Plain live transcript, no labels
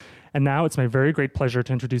And now it's my very great pleasure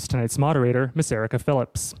to introduce tonight's moderator, Miss Erica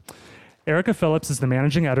Phillips. Erica Phillips is the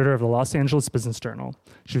managing editor of the Los Angeles Business Journal.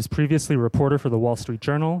 She was previously a reporter for the Wall Street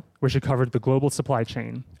Journal, where she covered the global supply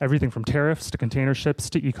chain, everything from tariffs to container ships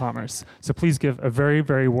to e-commerce. So please give a very,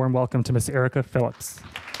 very warm welcome to Miss Erica Phillips.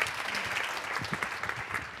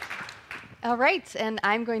 All right, and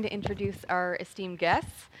I'm going to introduce our esteemed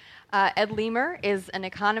guests. Ed Leamer is an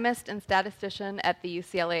economist and statistician at the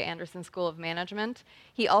UCLA Anderson School of Management.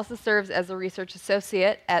 He also serves as a research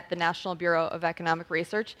associate at the National Bureau of Economic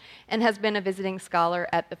Research and has been a visiting scholar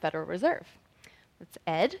at the Federal Reserve. That's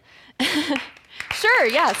Ed. Sure,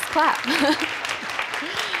 yes, clap.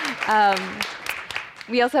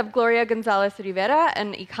 We also have Gloria Gonzalez-Rivera,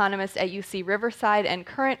 an economist at UC Riverside and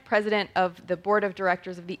current president of the board of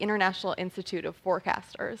directors of the International Institute of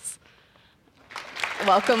Forecasters.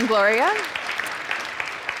 Welcome, Gloria.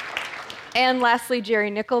 And lastly, Jerry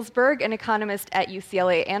Nickelsburg, an economist at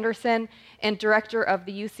UCLA Anderson and director of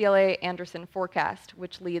the UCLA Anderson Forecast,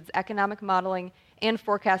 which leads economic modeling and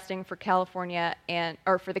forecasting for California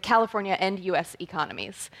for the California and U.S.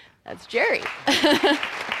 economies. That's Jerry.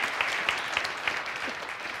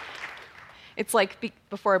 It's like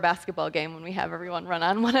before a basketball game when we have everyone run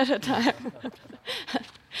on one at a time.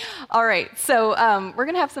 All right, so we're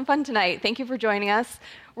going to have some fun tonight. Thank you for joining us.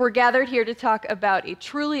 We're gathered here to talk about a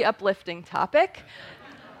truly uplifting topic,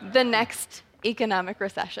 the next economic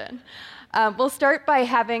recession. We'll start by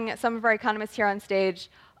having some of our economists here on stage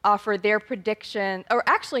offer their prediction. Or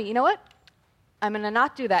actually, you know what? I'm going to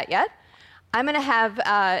not do that yet. I'm going to have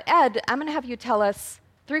Ed, I'm going to have you tell us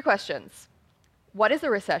 3 questions. What is a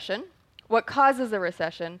recession? What causes a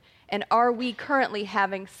recession? And are we currently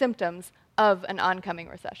having symptoms of an oncoming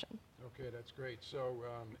recession? Okay, that's great. So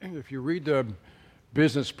if you read the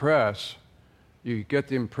business press, you get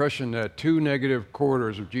the impression that 2 negative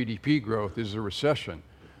quarters of GDP growth is a recession.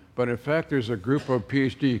 But in fact, there's a group of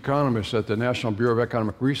PhD economists at the National Bureau of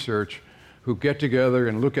Economic Research who get together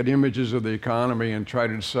and look at images of the economy and try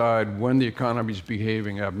to decide when the economy is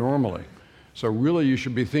behaving abnormally. So really, you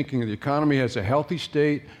should be thinking the economy has a healthy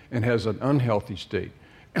state and has an unhealthy state.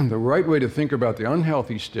 And the right way to think about the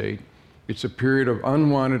unhealthy state, it's a period of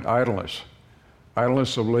unwanted idleness.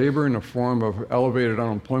 Idleness of labor in the form of elevated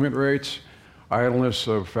unemployment rates, idleness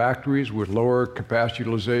of factories with lower capacity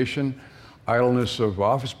utilization, idleness of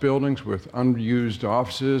office buildings with unused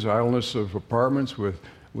offices, idleness of apartments with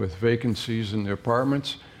vacancies in the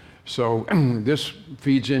apartments. So this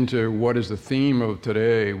feeds into what is the theme of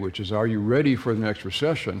today, which is, are you ready for the next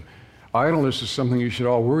recession? Idleness is something you should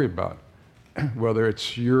all worry about, whether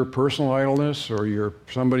it's your personal idleness or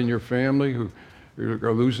somebody in your family who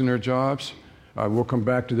are losing their jobs. We'll come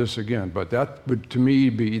back to this again, but that would, to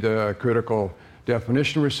me, be the critical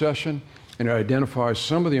definition of recession, and it identifies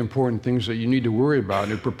some of the important things that you need to worry about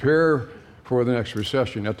and to prepare for the next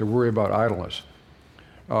recession. You have to worry about idleness.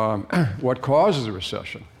 What causes a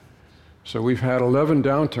recession? So we've had 11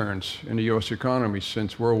 downturns in the U.S. economy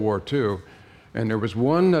since World War II, and there was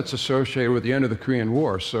one that's associated with the end of the Korean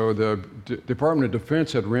War. So the Department of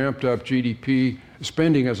Defense had ramped up GDP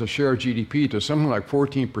spending as a share of GDP to something like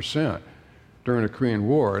 14% during the Korean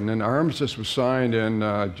War. And then the armistice was signed in,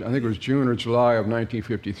 I think it was June or July of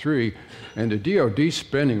 1953, and the DoD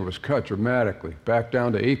spending was cut dramatically, back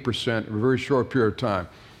down to 8% in a very short period of time.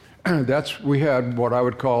 We had what I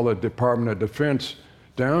would call the Department of Defense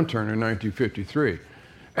downturn in 1953.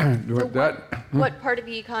 What part of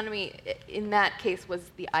the economy in that case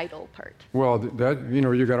was the idle part? Well,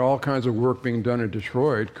 you got all kinds of work being done in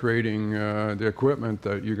Detroit, creating the equipment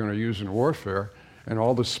that you're going to use in warfare, and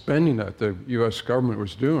all the spending that the U.S. government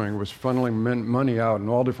was doing was funneling money out in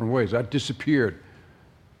all different ways. That disappeared,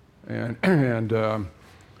 and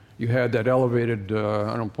you had that elevated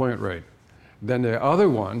unemployment rate. Then the other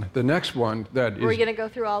one, the next one that is... Were we going to go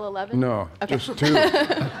through all 11? No, okay. Just 2.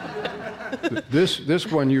 This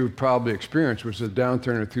one you probably experienced was the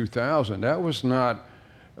downturn of 2000. That was not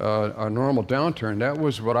a normal downturn. That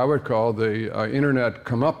was what I would call the internet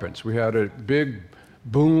comeuppance. We had a big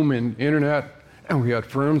boom in internet, and we had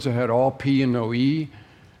firms that had all P and no E,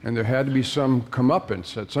 and there had to be some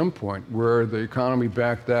comeuppance at some point where the economy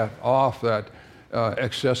backed that off, that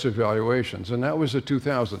excessive valuations, and that was the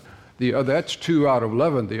 2000. That's 2 out of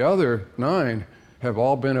 11. The other 9 have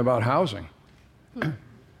all been about housing.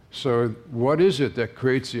 So what is it that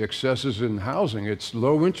creates the excesses in housing? It's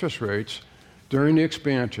low interest rates during the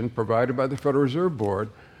expansion provided by the Federal Reserve Board,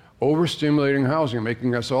 overstimulating housing,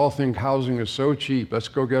 making us all think housing is so cheap. Let's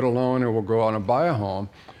go get a loan and we'll go out and buy a home.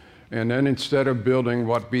 And then instead of building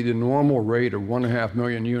what be the normal rate of 1.5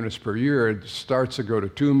 million units per year, it starts to go to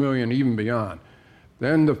 2 million, even beyond.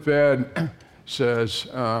 Then the Fed says,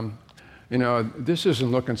 this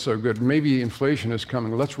isn't looking so good. Maybe inflation is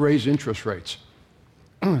coming. Let's raise interest rates.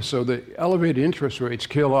 So the elevated interest rates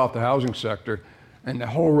kill off the housing sector, and the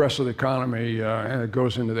whole rest of the economy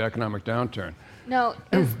goes into the economic downturn. Now,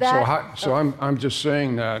 is that... I'm just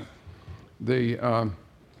saying that the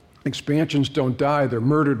expansions don't die, they're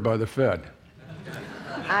murdered by the Fed.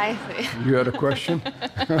 I see. You had a question?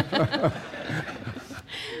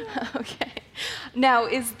 Okay. Now,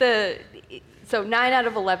 so 9 out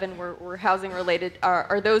of 11 were housing related.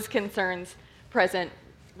 Are those concerns present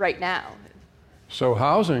right now? So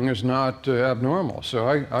housing is not abnormal. So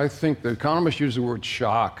I think the economists use the word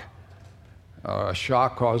shock.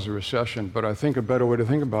 Shock caused a recession, but I think a better way to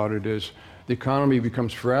think about it is the economy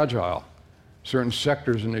becomes fragile. Certain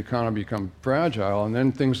sectors in the economy become fragile, and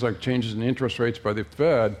then things like changes in interest rates by the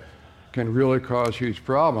Fed can really cause huge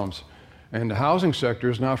problems. And the housing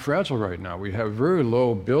sector is not fragile right now. We have very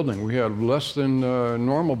low building. We have less than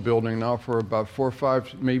normal building now for about 4 or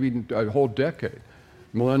 5, maybe a whole decade.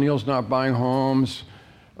 Millennials not buying homes.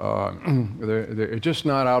 They're just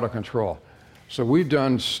not out of control. So we've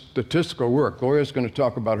done statistical work. Gloria's going to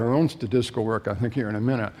talk about her own statistical work, I think, here in a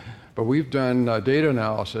minute. But we've done data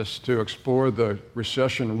analysis to explore the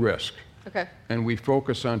recession risk. Okay. And we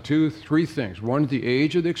focus on 3 things. One, the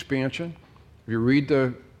age of the expansion. If you read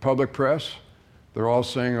the public press, they're all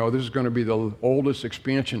saying, this is going to be the oldest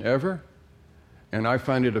expansion ever. And I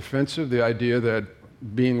find it offensive, the idea that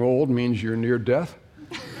being old means you're near death.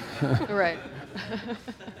 Right.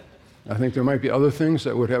 I think there might be other things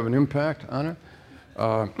that would have an impact on it.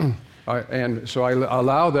 And so I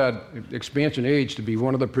allow that expansion age to be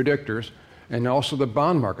one of the predictors, and also the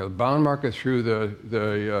bond market. The bond market through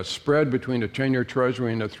the spread between the 10-year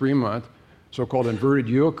Treasury and the 3-month, so-called inverted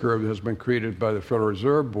yield curve, has been created by the Federal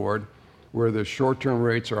Reserve Board, where the short-term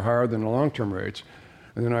rates are higher than the long-term rates.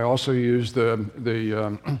 And then I also use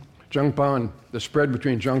the junk bond, the spread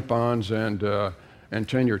between junk bonds and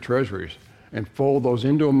 10-year Treasuries, and fold those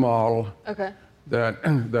into a model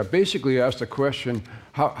that basically asks the question,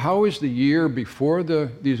 how is the year before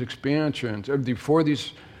these expansions, or before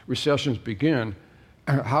these recessions begin,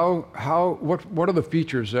 what are the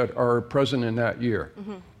features that are present in that year?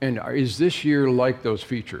 Mm-hmm. And is this year like those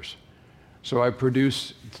features? So I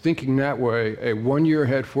produce, thinking that way, a 1-year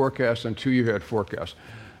ahead forecast and 2-year ahead forecast.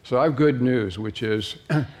 So I have good news, which is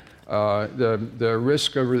the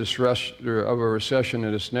risk of a recession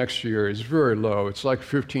in this next year is very low. It's like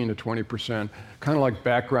 15 to 20%, kind of like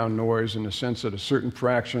background noise in the sense that a certain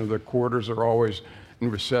fraction of the quarters are always in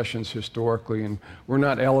recessions historically, and we're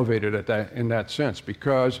not elevated in that sense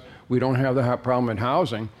because we don't have the problem in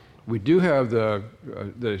housing. We do have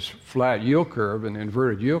this flat yield curve and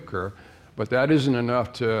inverted yield curve, but that isn't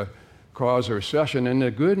enough to cause a recession. And the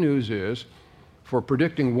good news is, for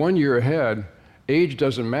predicting 1 year ahead, age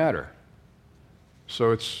doesn't matter.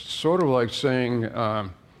 So it's sort of like saying,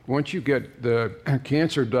 once you get the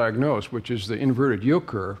cancer diagnosed, which is the inverted yield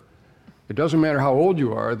curve, it doesn't matter how old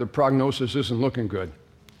you are, the prognosis isn't looking good.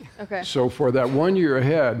 Okay. So for that 1 year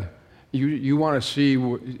ahead, you want to see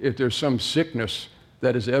if there's some sickness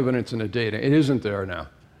that is evidence in the data. It isn't there now.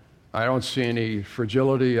 I don't see any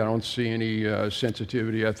fragility. I don't see any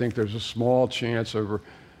sensitivity. I think there's a small chance of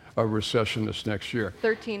a recession this next year.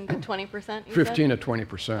 13 to 20%, you 15 said? to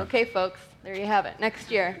 20%. Okay, folks, there you have it. Next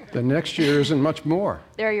year. The next year isn't much more.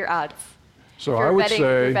 There are your odds. So I would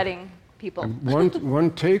say, betting people. one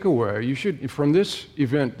takeaway, from this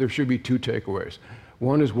event, there should be 2 takeaways.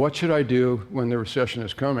 One is, what should I do when the recession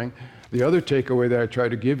is coming? The other takeaway that I try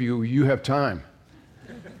to give you have time.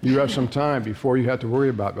 You have some time before you have to worry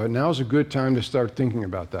about it. But now's a good time to start thinking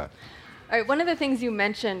about that. All right, one of the things you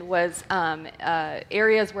mentioned was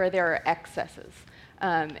areas where there are excesses,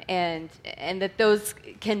 and that those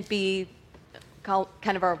can be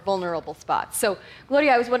kind of our vulnerable spots. So,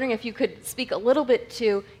 Gloria, I was wondering if you could speak a little bit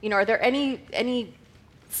to, are there any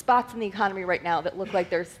spots in the economy right now that look like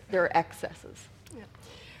there are excesses? Yeah.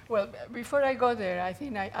 Well, before I go there, I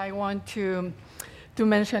think I want to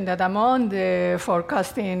mention that among the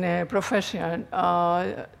forecasting profession,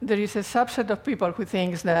 there is a subset of people who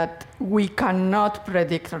thinks that we cannot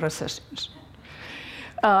predict recessions.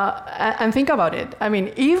 And think about it. I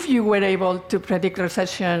mean, if you were able to predict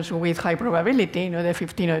recessions with high probability, the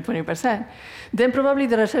 15 or 20%, then probably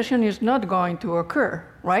the recession is not going to occur,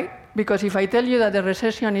 right? Because if I tell you that the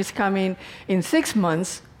recession is coming in 6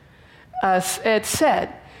 months, as Ed said,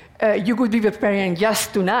 you could be preparing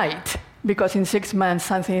just tonight, because in 6 months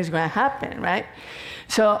something is going to happen, right?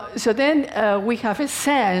 So then we have a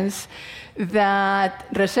sense that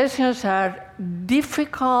recessions are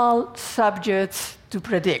difficult subjects to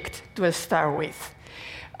predict, to start with.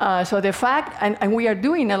 So the fact, and we are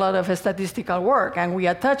doing a lot of statistical work, and we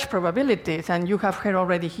attach probabilities, and you have heard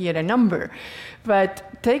already here a number.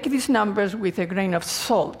 But take these numbers with a grain of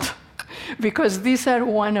salt, because these are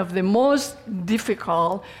one of the most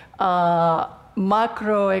difficult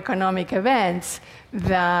macroeconomic events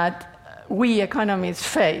that we economists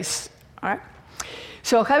face. All right?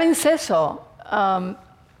 So having said so,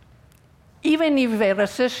 even if a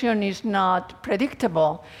recession is not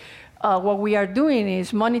predictable, what we are doing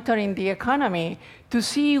is monitoring the economy to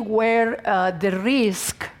see where the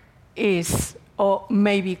risk is or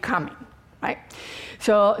may be coming, right?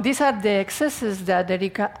 So these are the excesses that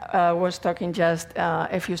Erika was talking just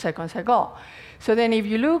a few seconds ago. So then if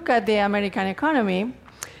you look at the American economy,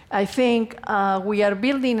 I think we are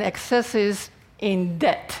building excesses in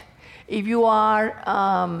debt. If you are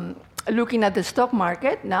looking at the stock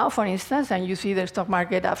market now, for instance, and you see the stock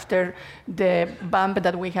market after the bump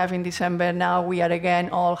that we have in December, now we are again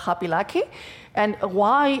all happy-lucky. And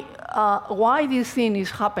why this thing is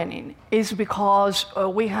happening is because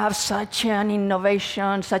we have such an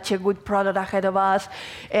innovation, such a good product ahead of us,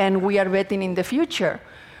 and we are betting in the future.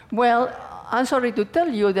 Well, I'm sorry to tell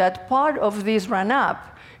you that part of this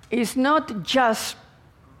run-up is not just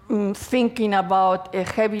thinking about a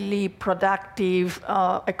heavily productive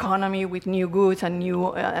economy with new goods and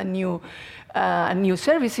new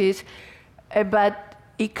services, but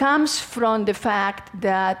it comes from the fact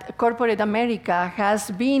that corporate America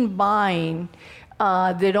has been buying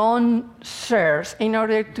their own shares in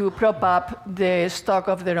order to prop up the stock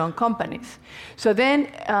of their own companies. So then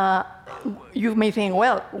you may think,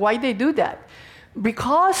 well, why they do that?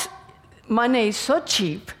 Because money is so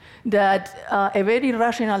cheap that a very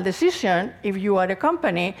rational decision, if you are a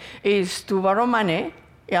company, is to borrow money.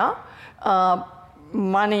 Yeah,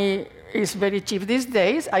 money is very cheap these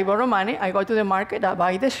days. I borrow money, I go to the market, I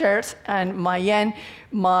buy the shares, and my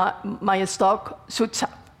stock shoots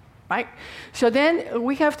up, right? So then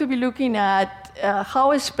we have to be looking at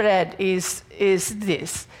how spread is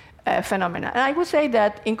this phenomenon. And I would say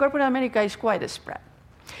that in corporate America is quite a spread.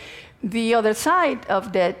 The other side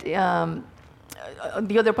of that,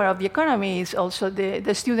 the other part of the economy is also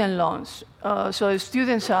the student loans. So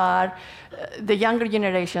students are, the younger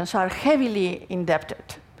generations are heavily indebted.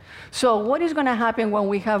 So what is going to happen when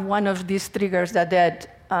we have one of these triggers that Ed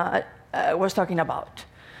was talking about?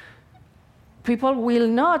 People will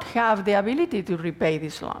not have the ability to repay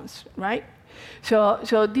these loans, right? So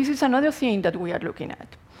this is another thing that we are looking at.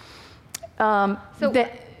 I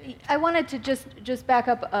wanted to just back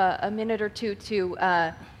up a minute or two to,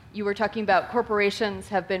 you were talking about corporations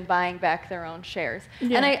have been buying back their own shares.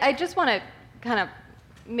 Yeah. And I just want to kind of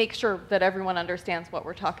make sure that everyone understands what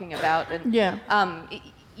we're talking about. And, yeah.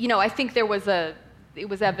 You know, I think it was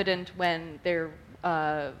evident when the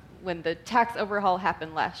tax overhaul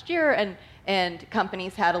happened last year and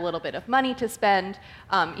companies had a little bit of money to spend.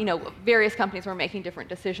 You know, various companies were making different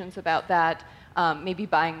decisions about that. Maybe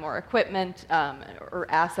buying more equipment or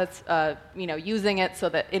assets, you know, using it so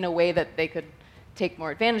that in a way that they could take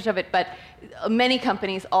more advantage of it. But many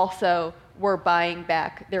companies also were buying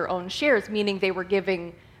back their own shares, meaning they were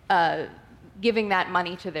giving that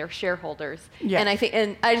money to their shareholders. Yeah. And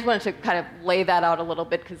I just wanted to kind of lay that out a little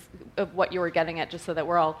bit because of what you were getting at, just so that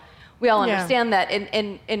we all understand that.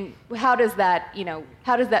 And how does that, you know,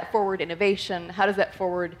 how does that forward innovation? How does that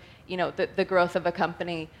forward, you know, the growth of a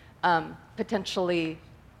company? Potentially,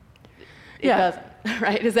 it doesn't,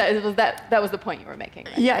 right? That was the point you were making,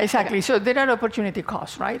 right? Yeah, exactly. Okay. So there are opportunity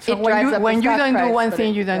costs, right? So when you don't do one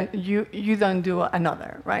thing, you don't do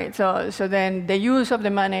another, right? So then the use of the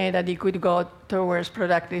money that it could go towards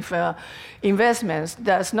productive investments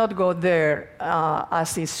does not go there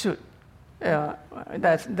as it should.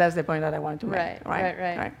 That's the point that I want to make.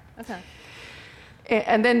 Right. Okay.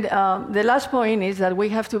 And then the last point is that we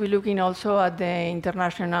have to be looking also at the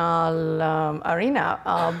international arena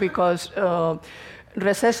because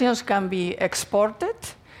recessions can be exported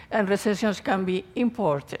and recessions can be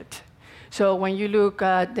imported. So when you look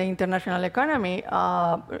at the international economy,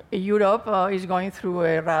 Europe is going through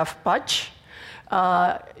a rough patch.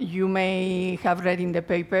 You may have read in the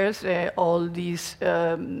papers all this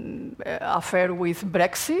affair with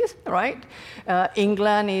Brexit, right?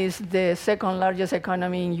 England is the second largest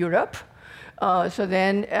economy in Europe. So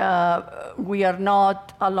then we are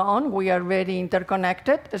not alone. We are very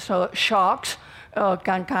interconnected. So shocks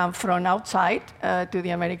can come from outside to the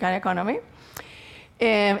American economy.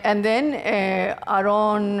 And then our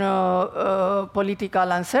own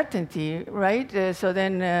political uncertainty, right? So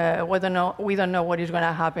then we don't know what is going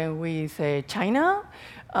to happen with China,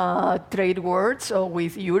 trade wars, or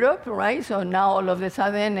with Europe, right? So now all of a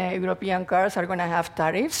sudden, European cars are going to have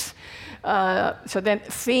tariffs. So then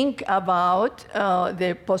think about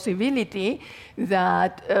the possibility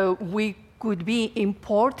that we could be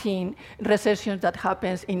importing recessions that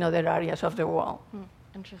happens in other areas of the world.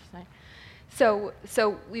 Interesting.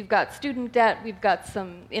 So we've got student debt, we've got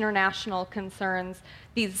some international concerns,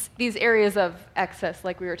 these areas of excess,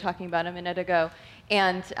 like we were talking about a minute ago.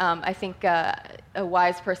 And I think a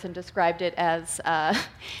wise person described it as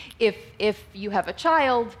if you have a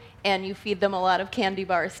child and you feed them a lot of candy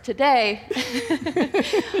bars today,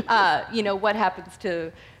 what happens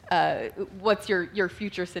to what's your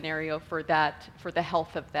future scenario for that, for the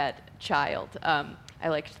health of that child? I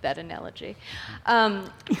liked that analogy.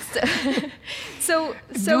 So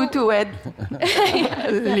due to Ed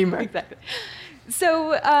Leamer. Exactly.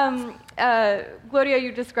 So, Gloria,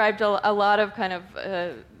 you described a lot of kind of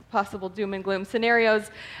possible doom and gloom scenarios.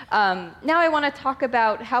 Now I want to talk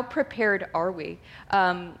about how prepared are we?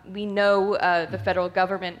 We know the federal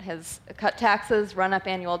government has cut taxes, run up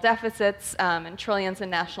annual deficits, and trillions in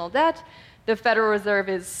national debt. The Federal Reserve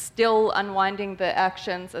is still unwinding the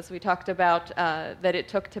actions, as we talked about, that it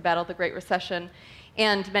took to battle the Great Recession.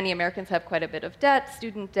 And many Americans have quite a bit of debt,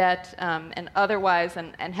 student debt, and otherwise,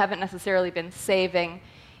 and haven't necessarily been saving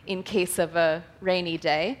in case of a rainy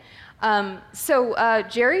day.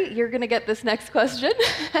 Jerry, you're going to get this next question.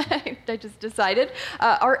 I just decided.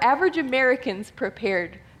 Are average Americans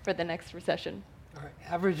prepared for the next recession? Are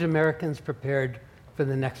average Americans prepared for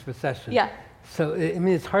the next recession? Yeah. So, I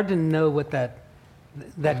mean, it's hard to know what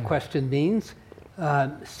that question means.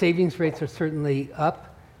 Savings rates are certainly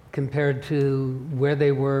up compared to where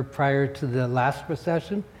they were prior to the last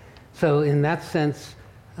recession. So in that sense,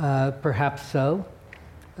 perhaps so.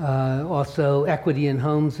 Also, equity in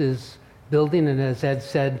homes is building, and as Ed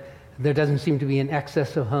said, there doesn't seem to be an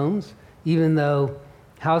excess of homes, even though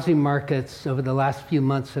housing markets over the last few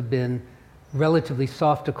months have been relatively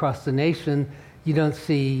soft across the nation. You don't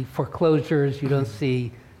see foreclosures, you don't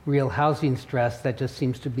see real housing stress. That just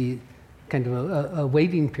seems to be kind of a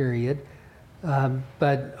waiting period.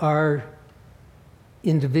 But are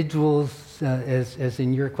individuals, as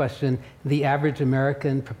in your question, the average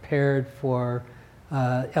American prepared for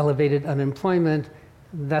elevated unemployment?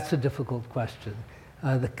 That's a difficult question.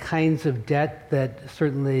 The kinds of debt that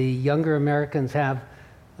certainly younger Americans have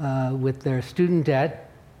with their student debt,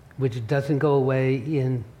 which doesn't go away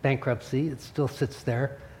in bankruptcy, it still sits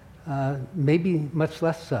there, maybe much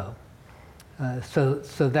less so.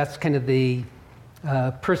 So that's kind of the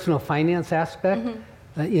personal finance aspect.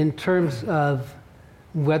 Mm-hmm. In terms of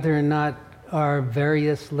whether or not our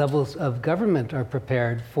various levels of government are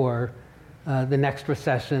prepared for the next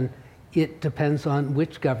recession, it depends on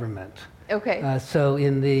which government. Okay. So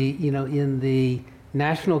in the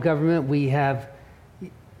national government, we have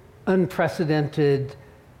unprecedented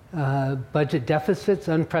budget deficits,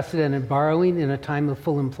 unprecedented borrowing in a time of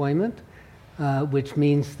full employment, which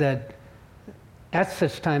means that at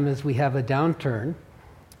such time as we have a downturn,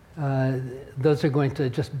 those are going to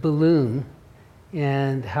just balloon.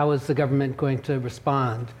 And how is the government going to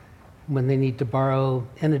respond when they need to borrow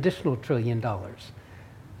an additional $1 trillion?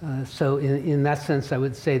 So in that sense, I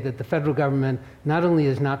would say that the federal government not only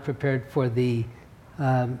is not prepared for the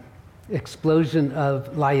explosion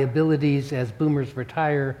of liabilities as boomers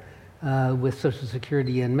retire with Social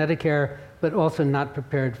Security and Medicare, but also not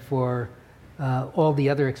prepared for all the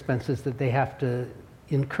other expenses that they have to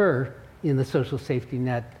incur in the social safety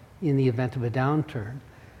net in the event of a downturn.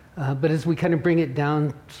 But as we kind of bring it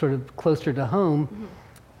down sort of closer to home,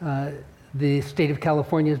 the state of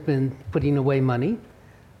California has been putting away money,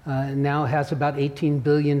 now has about $18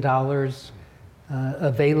 billion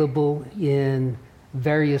available in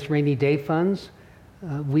various rainy day funds.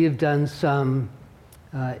 We have done some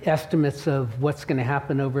estimates of what's going to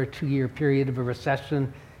happen over a 2-year period of a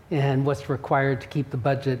recession and what's required to keep the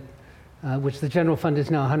budget, which the general fund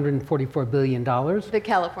is now $144 billion. The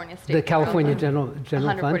California state. The California general fund.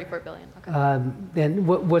 $144 billion, okay. And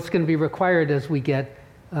what's going to be required as we get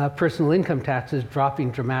personal income taxes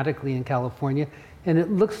dropping dramatically in California, and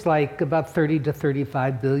it looks like about 30 to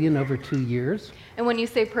 35 billion over 2 years. And when you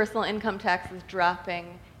say personal income taxes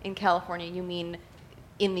dropping in California, you mean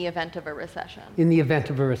in the event of a recession? In the event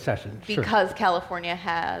of a recession, because sure. California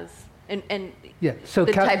has, and yeah, so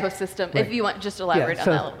the type of system, right. If you want, just elaborate on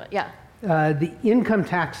that a little bit, yeah. The income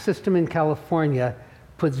tax system in California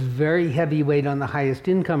puts very heavy weight on the highest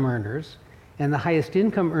income earners, and the highest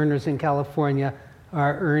income earners in California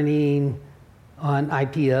are earning on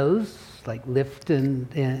IPOs like Lyft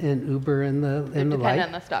and Uber and the like. Depend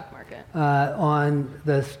on the stock market. On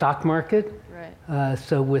the stock market. Right.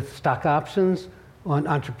 So with stock options, on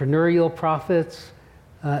entrepreneurial profits,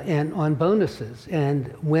 and on bonuses. And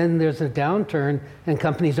when there's a downturn and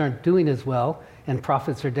companies aren't doing as well and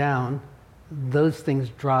profits are down, those things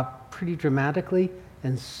drop pretty dramatically,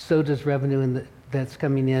 and so does revenue that's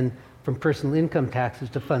coming in from personal income taxes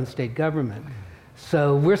to fund state government.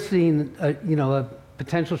 So we're seeing a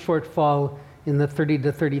potential shortfall in the 30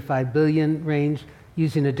 to 35 billion range.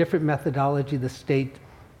 Using a different methodology, the State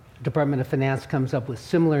Department of Finance comes up with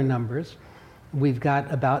similar numbers. We've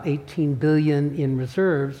got about 18 billion in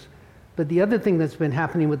reserves. But the other thing that's been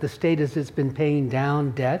happening with the state is it's been paying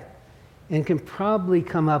down debt and can probably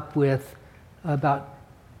come up with about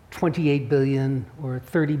 28 billion or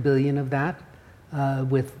 30 billion of that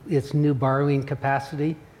with its new borrowing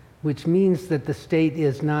capacity, which means that the state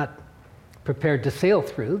is not prepared to sail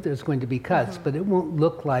through. There's going to be cuts, but it won't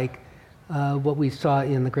look like what we saw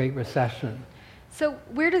in the Great Recession. So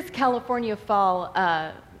where does California fall,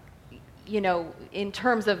 in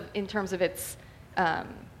terms of its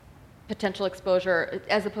potential exposure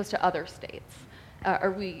as opposed to other states?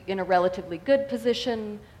 Are we in a relatively good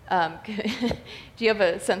position? Do you have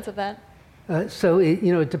a sense of that? So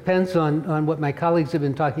it depends on what my colleagues have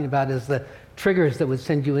been talking about as the triggers that would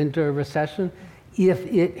send you into a recession. If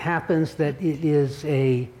it happens that it is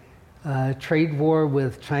a trade war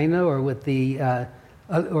with China or with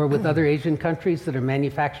with other Asian countries that are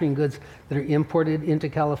manufacturing goods that are imported into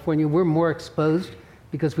California, we're more exposed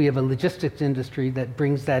because we have a logistics industry that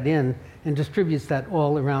brings that in and distributes that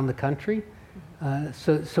all around the country.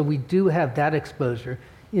 So we do have that exposure.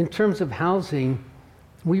 In terms of housing,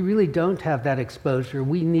 we really don't have that exposure.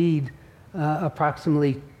 We need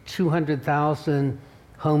approximately 200,000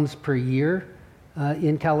 homes per year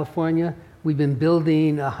in California. We've been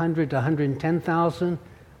building 100 to 110,000.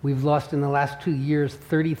 We've lost in the last 2 years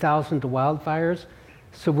 30,000 to wildfires.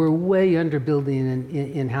 So we're way under building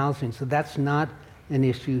in housing. So that's not an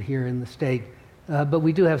issue here in the state. But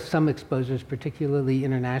we do have some exposures, particularly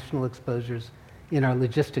international exposures in our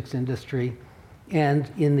logistics industry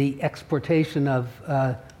and in the exportation of,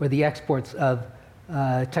 or the exports of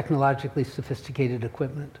technologically sophisticated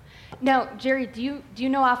equipment. Now, Jerry, do you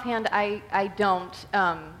know offhand, I don't,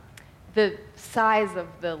 the size of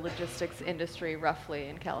the logistics industry roughly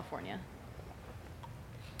in California?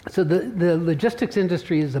 So the logistics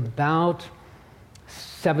industry is about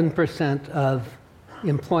 7% of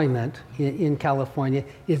employment in California.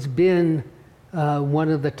 It's been one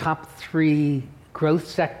of the top 3 growth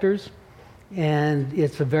sectors, and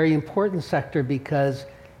it's a very important sector because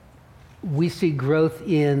we see growth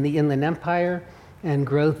in the Inland Empire and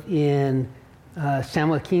growth in San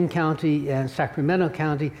Joaquin County and Sacramento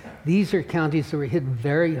County. These are counties that were hit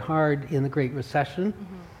very hard in the Great Recession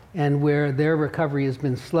and where their recovery has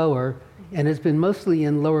been slower, and it's been mostly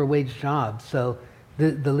in lower wage jobs. So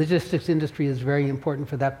the logistics industry is very important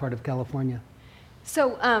for that part of California.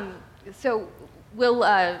 So we'll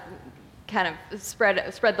kind of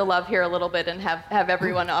spread the love here a little bit and have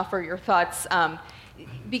everyone offer your thoughts,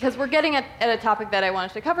 because we're getting at a topic that I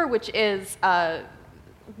wanted to cover, which is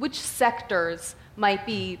which sectors might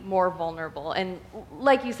be more vulnerable. And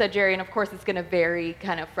like you said, Jerry, and of course it's going to vary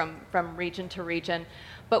kind of from region to region,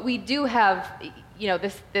 but we do have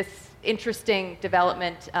this interesting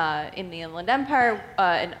development in the Inland Empire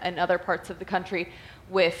and other parts of the country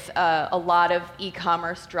with a lot of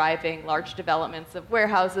e-commerce driving large developments of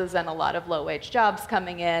warehouses and a lot of low-wage jobs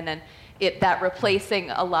coming in, and that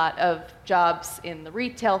replacing a lot of jobs in the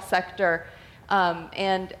retail sector,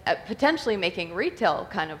 and potentially making retail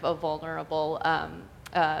kind of a vulnerable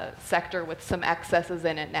sector with some excesses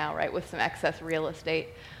in it now, right? With some excess real estate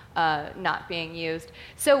not being used.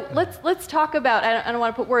 So let's talk about, I don't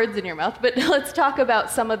want to put words in your mouth, but let's talk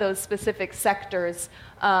about some of those specific sectors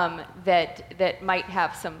that might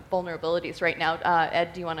have some vulnerabilities right now.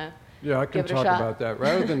 Ed, do you want to Yeah, I can give it a talk shot? about that.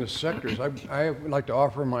 Rather than the sectors, I would like to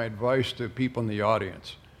offer my advice to people in the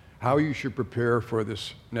audience, how you should prepare for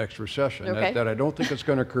this next recession. Okay. That I don't think it's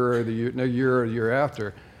going to occur the year or the year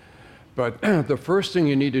after. But the first thing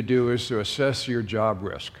you need to do is to assess your job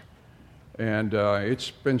risk. And it's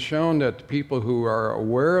been shown that people who are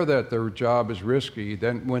aware that their job is risky,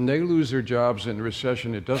 then when they lose their jobs in the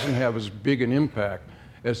recession, it doesn't have as big an impact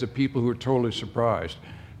as the people who are totally surprised.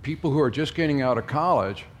 People who are just getting out of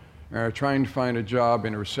college are trying to find a job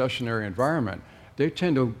in a recessionary environment, they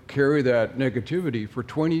tend to carry that negativity for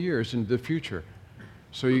 20 years into the future.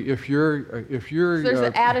 So if you're So there's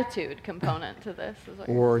an attitude component to this. Is what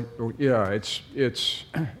or yeah, it's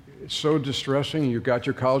it's so distressing. You got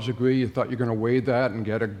your college degree, you thought you're going to weigh that and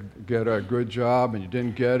get a good job, and you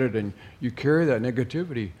didn't get it, and you carry that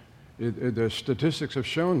negativity. The statistics have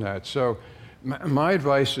shown that. So my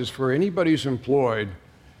advice is for anybody who's employed,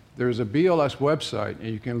 there's a BLS website, and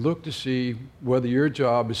you can look to see whether your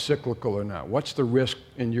job is cyclical or not. What's the risk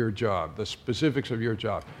in your job, the specifics of your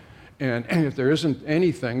job? And if there isn't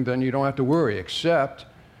anything, then you don't have to worry, except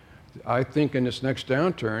I think in this next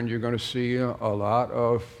downturn, you're going to see a lot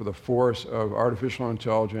of the force of artificial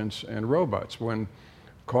intelligence and robots. When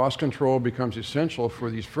cost control becomes essential for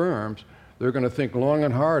these firms, they're going to think long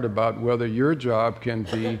and hard about whether your job can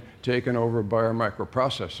be taken over by a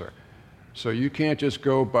microprocessor. So you can't just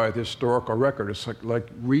go by the historical record. It's like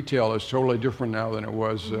retail is totally different now than it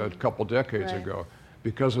was a couple decades ago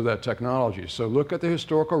because of that technology. So look at the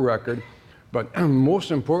historical record, but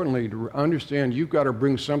most importantly, to understand you've got to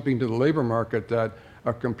bring something to the labor market that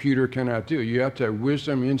a computer cannot do. You have to have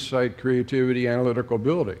wisdom, insight, creativity, analytical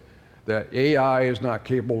ability that AI is not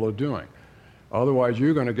capable of doing. Otherwise,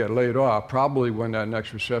 you're going to get laid off probably when that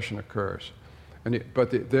next recession occurs.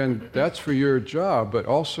 Then that's for your job, but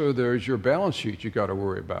also there's your balance sheet you got to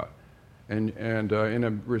worry about. And in a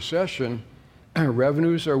recession,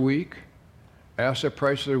 revenues are weak, asset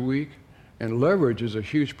prices are weak, and leverage is a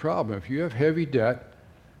huge problem. If you have heavy debt,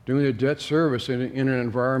 doing the debt service in an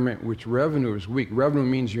environment which revenue is weak, revenue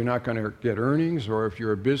means you're not going to get earnings, or if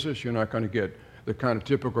you're a business, you're not going to get the kind of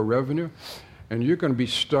typical revenue, and you're going to be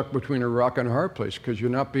stuck between a rock and a hard place because you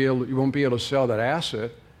won't be able to sell that asset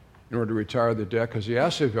in order to retire the debt because the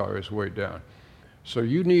asset value is way down. So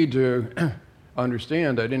you need to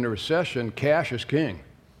understand that in a recession, cash is king.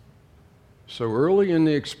 So early in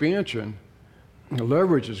the expansion,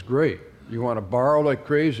 leverage is great. You want to borrow like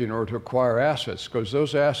crazy in order to acquire assets because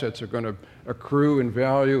those assets are going to accrue in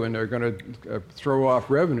value and they're going to throw off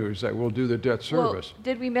revenues that will do the debt service. Well,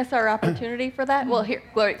 did we miss our opportunity for that? Well, here,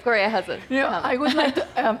 Gloria has it. I would like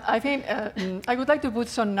to. I would like to put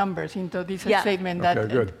some numbers into this statement that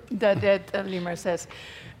Ed Leamer says.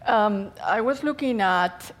 I was looking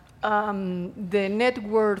at the net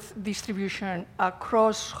worth distribution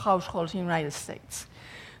across households in the United States.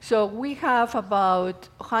 So we have about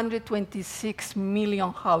 126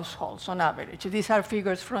 million households on average. These are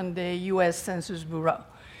figures from the US Census Bureau.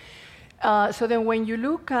 So then when you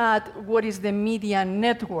look at what is the median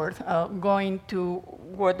net worth, going to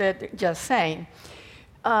what Ed just saying,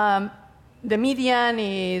 the median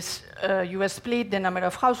is you split the number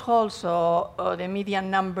of households, so the median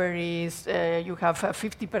number is you have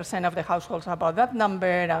 50% of the households above that number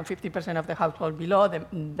and 50% of the households below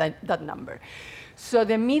that number. So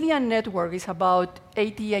the median net worth is about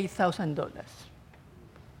 $88,000.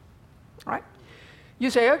 Right?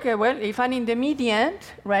 You say, okay, well, if I'm in the median,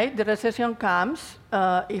 right, the recession comes.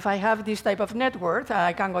 If I have this type of net worth,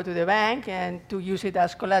 I can go to the bank and to use it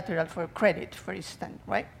as collateral for credit, for instance,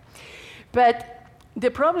 right? But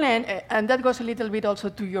the problem, and that goes a little bit also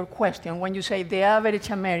to your question, when you say the average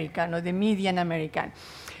American or the median American,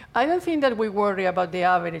 I don't think that we worry about the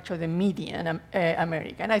average or the median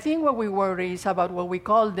American. I think what we worry is about what we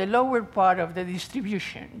call the lower part of the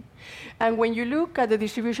distribution. And when you look at the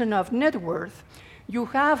distribution of net worth, you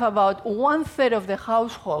have about 1/3 of the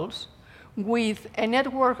households with a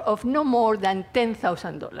net worth of no more than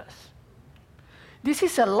 $10,000. This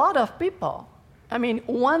is a lot of people. I mean,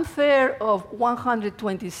 1/3 of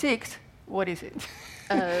 126, what is it?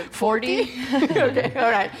 40? Okay,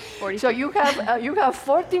 all right. 40. So you have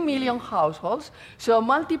 40 million households. So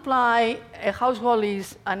multiply, a household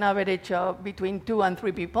is an average of between 2 and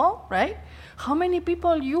 3 people, right? How many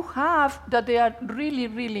people you have that they are really,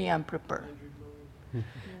 really unprepared?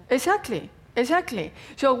 Exactly.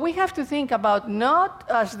 So we have to think about not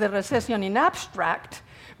as the recession in abstract,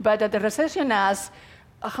 but the recession as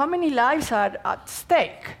how many lives are at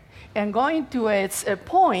stake. And going to its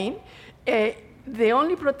point, the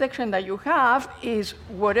only protection that you have is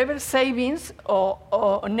whatever savings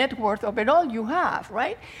or net worth overall you have,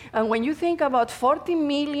 right? And when you think about 40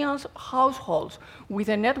 million households with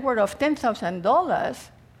a net worth of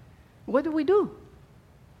 $10,000, what do?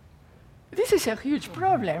 This is a huge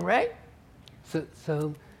problem, right?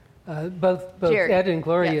 So both Ed and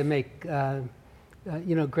Gloria make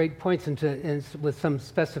great points and with some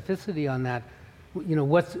specificity on that. You know,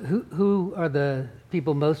 who are the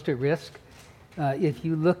people most at risk? If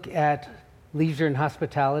you look at leisure and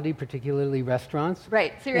hospitality, particularly restaurants.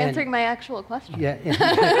 Right. So you're answering my actual question. Yeah.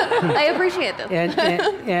 I appreciate this.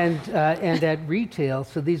 And at retail,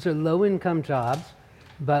 so these are low-income jobs,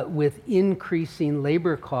 but with increasing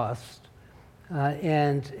labor costs.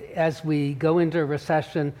 And as we go into a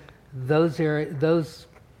recession, those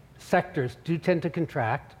sectors do tend to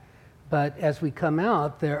contract. But as we come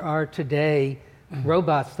out, there are today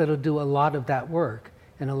robots that'll do a lot of that work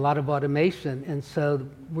and a lot of automation. And so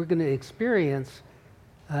we're going to experience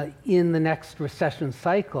in the next recession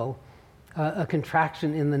cycle a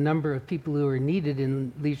contraction in the number of people who are needed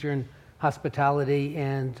in leisure and hospitality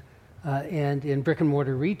and in brick and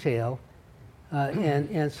mortar retail.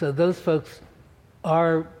 And so those folks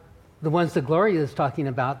are the ones that Gloria is talking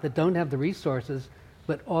about that don't have the resources,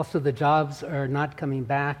 but also the jobs are not coming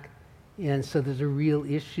back. And so there's a real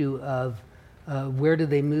issue of where do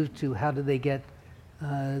they move to? How do they get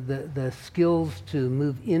the skills to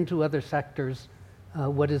move into other sectors?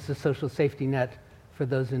 What is the social safety net for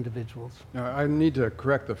those individuals? Now, I need to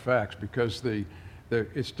correct the facts because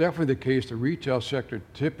it's definitely the case the retail sector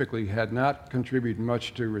typically had not contributed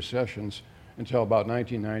much to recessions until about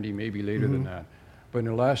 1990, maybe later than that. But in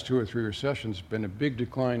the last 2 or 3 recessions, there's been a big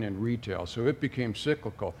decline in retail, so it became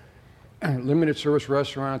cyclical. Limited service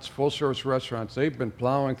restaurants, full service restaurants, they've been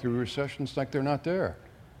plowing through recessions like they're not there.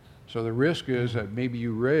 So the risk is that maybe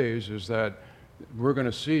you raise is that we're going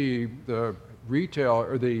to see the retail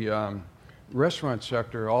or the restaurant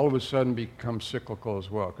sector all of a sudden become cyclical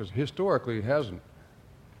as well, because historically it hasn't.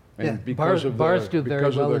 And because bars do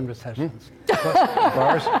very well in recessions.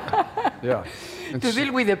 Bars, yeah. And to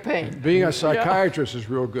deal with the pain. Being a psychiatrist is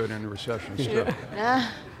real good in recessions too.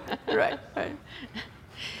 Right.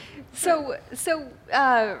 So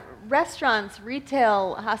restaurants,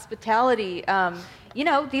 retail, hospitality,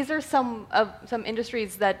 these are some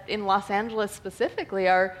industries that in Los Angeles specifically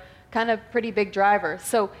are kind of pretty big drivers.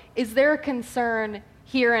 So is there a concern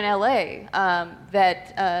here in LA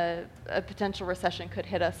that a potential recession could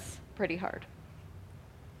hit us pretty hard?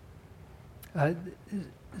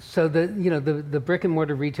 So the brick and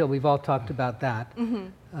mortar retail, we've all talked about that.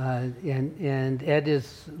 And Ed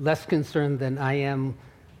is less concerned than I am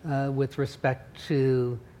with respect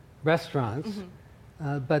to restaurants.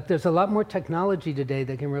 But there's a lot more technology today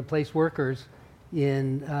that can replace workers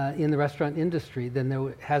in the restaurant industry than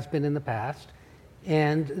there has been in the past.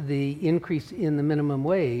 And the increase in the minimum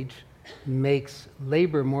wage makes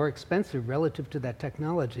labor more expensive relative to that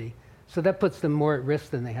technology. So that puts them more at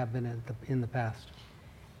risk than they have been in the past.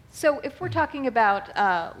 So if we're talking about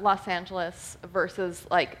Los Angeles versus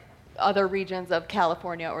like other regions of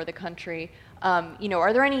California or the country,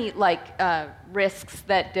 are there any risks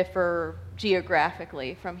that differ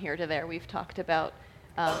geographically from here to there? We've talked about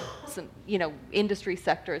some industry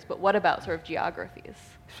sectors, but what about sort of geographies?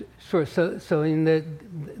 Sure. So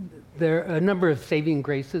there are a number of saving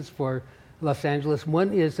graces for Los Angeles.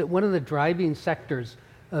 One is that one of the driving sectors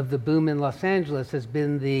of the boom in Los Angeles has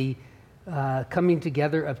been the coming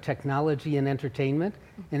together of technology and entertainment.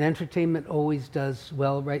 And entertainment always does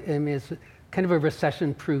well, right? I mean, it's kind of a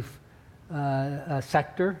recession-proof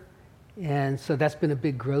sector. And so that's been a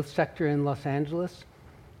big growth sector in Los Angeles.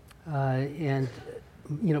 And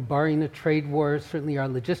barring a trade war, certainly our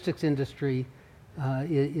logistics industry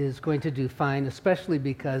is going to do fine, especially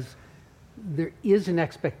because there is an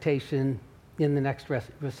expectation in the next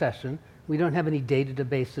recession. We don't have any data to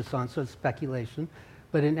base this on, so it's speculation,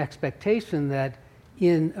 but an expectation that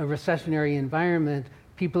in a recessionary environment,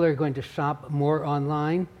 people are going to shop more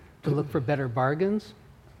online to look for better bargains,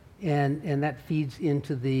 and that feeds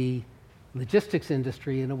into the logistics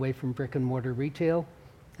industry and away from brick and mortar retail.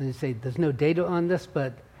 And they say there's no data on this,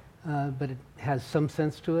 but it has some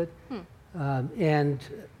sense to it. And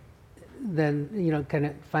then, kind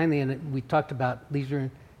of finally, and we talked about leisure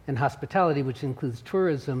and hospitality, which includes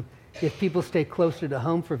tourism. If people stay closer to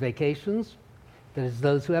home for vacations, that is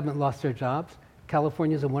those who haven't lost their jobs,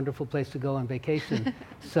 California is a wonderful place to go on vacation.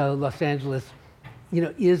 So Los Angeles,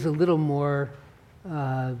 is a little more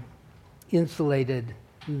insulated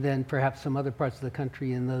than perhaps some other parts of the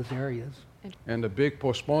country in those areas. And the big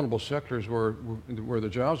postponable sectors where the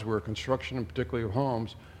jobs were construction, and particularly of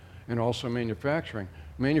homes, and also manufacturing.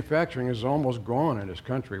 Manufacturing is almost gone in this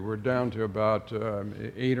country. We're down to about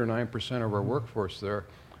 8 or 9% of our workforce there.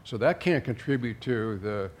 So that can't contribute to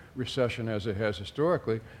the recession as it has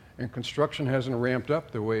historically. And construction hasn't ramped up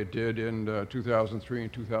the way it did in 2003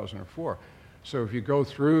 and 2004. So if you go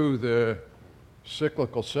through the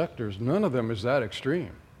cyclical sectors, none of them is that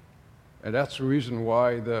extreme. And that's the reason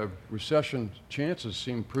why the recession chances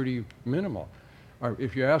seem pretty minimal.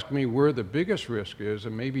 If you ask me where the biggest risk is,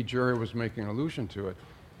 and maybe Jerry was making allusion to it,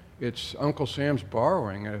 it's Uncle Sam's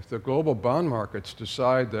borrowing. And if the global bond markets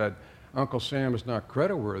decide that Uncle Sam is not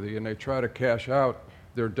creditworthy and they try to cash out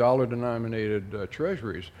their dollar-denominated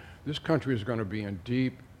treasuries, this country is going to be in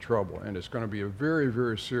deep trouble, and it's going to be a very,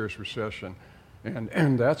 very serious recession.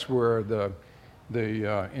 And that's where the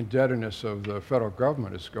the indebtedness of the federal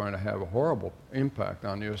government is going to have a horrible impact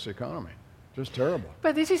on the U.S. economy. Just terrible.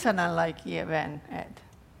 But this is an unlikely event, Ed.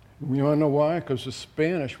 You want to know why? Because the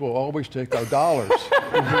Spanish will always take our dollars.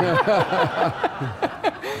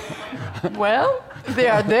 Well, they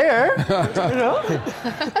are there, you know.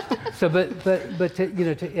 So, but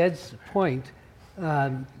to Ed's point,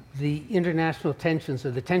 the international tensions,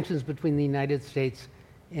 or the tensions between the United States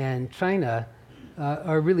and China,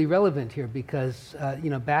 are really relevant here because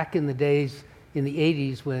back in the days in the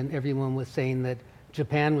 80s when everyone was saying that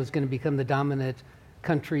Japan was going to become the dominant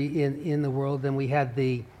country in the world, and we had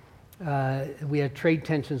trade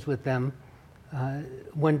tensions with them.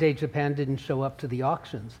 One day Japan didn't show up to the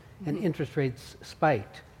auctions, and interest rates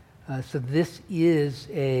spiked. So this is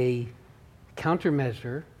a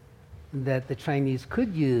countermeasure that the Chinese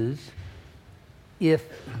could use if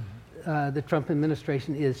the Trump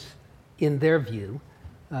administration is, in their view,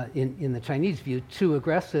 in the Chinese view, too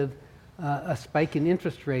aggressive. A spike in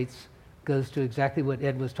interest rates goes to exactly what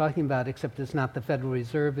Ed was talking about, except it's not the Federal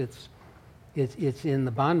Reserve, it's in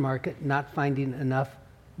the bond market, not finding enough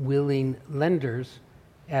willing lenders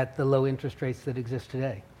at the low interest rates that exist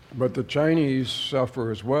today. But the Chinese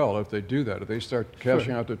suffer as well if they do that. If they start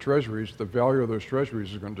cashing out their treasuries, the value of those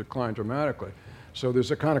treasuries is going to decline dramatically. So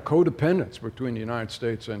there's a kind of codependence between the United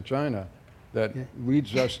States and China that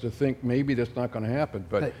leads us to think maybe that's not going to happen.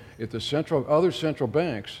 But if the other central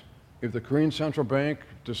banks, if the Korean central bank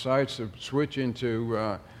decides to switch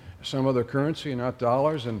into some other currency, not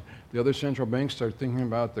dollars, and the other central banks start thinking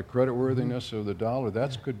about the creditworthiness of the dollar,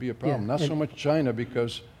 that could be a problem. Not so much China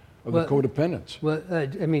because of the codependence. Well,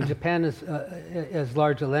 I mean, Japan is as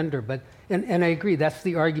large a lender, but and I agree, that's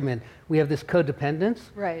the argument. We have this codependence,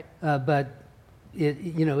 right? But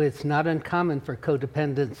it's not uncommon for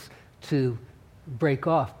codependence to break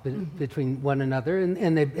off between one another,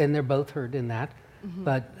 and they're both hurt in that.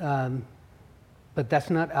 But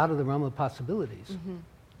that's not out of the realm of possibilities.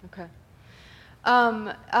 Okay.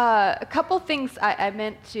 A couple things I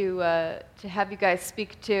meant to have you guys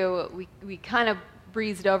speak to. We kind of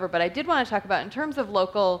breezed over, but I did want to talk about in terms of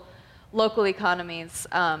local economies.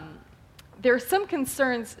 There are some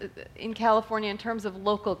concerns in California in terms of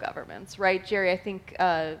local governments, right, Jerry? I think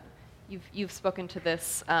you've spoken to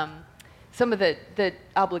this. Some of the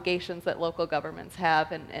obligations that local governments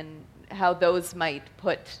have, and how those might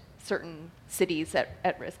put certain cities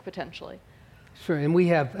at risk potentially. Sure, and we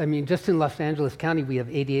have, just in Los Angeles County, we have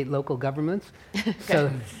 88 local governments. So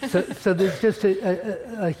there's just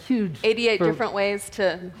a huge... 88 different ways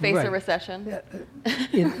to face a recession.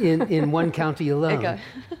 In one county alone. Okay.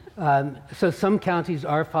 So some counties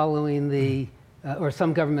are following or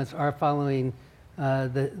some governments are following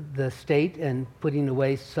the state and putting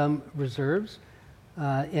away some reserves.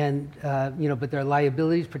 But there are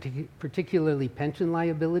liabilities, particularly pension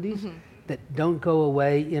liabilities, that don't go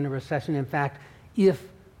away in a recession. In fact, if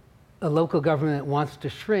a local government wants to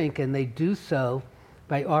shrink and they do so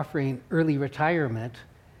by offering early retirement,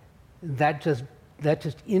 that just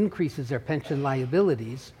increases their pension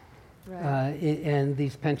liabilities, and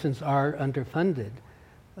these pensions are underfunded.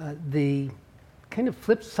 The kind of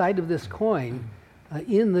flip side of this coin,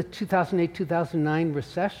 in the 2008-2009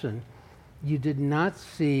 recession, you did not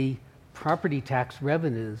see property tax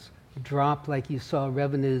revenues drop like you saw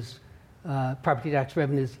property tax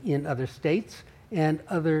revenues in other states and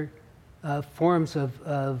other forms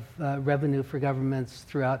of revenue for governments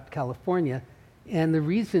throughout California. And the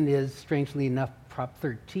reason is, strangely enough, Prop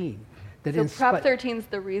 13. So Prop 13 is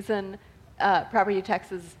the reason property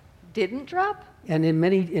taxes didn't drop? And in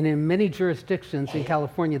many jurisdictions in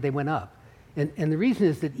California, they went up. And the reason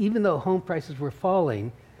is that even though home prices were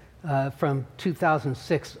falling from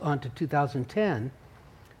 2006 on to 2010,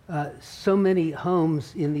 so many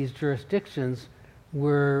homes in these jurisdictions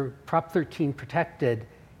were Prop 13 protected,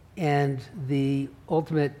 and the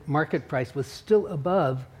ultimate market price was still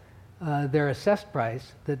above their assessed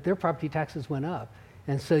price, that their property taxes went up.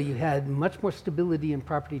 And so you had much more stability in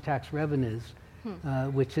property tax revenues,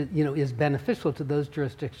 which is beneficial to those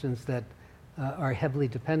jurisdictions that are heavily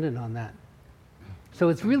dependent on that. So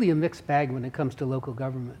it's really a mixed bag when it comes to local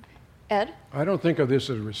government. Ed? I don't think of this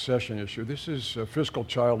as a recession issue. This is fiscal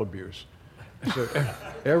child abuse. So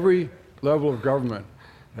every level of government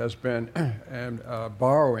has been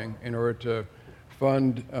borrowing in order to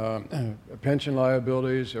fund pension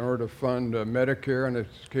liabilities, in order to fund Medicare in the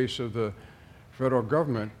case of the federal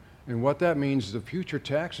government. And what that means is the future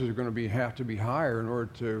taxes are going to have to be higher in order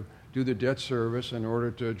to do the debt service, in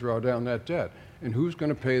order to draw down that debt. And who's going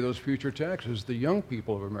to pay those future taxes? The young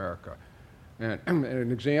people of America. And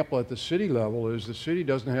an example at the city level is the city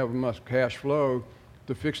doesn't have enough cash flow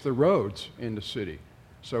to fix the roads in the city.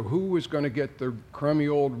 So who is going to get the crummy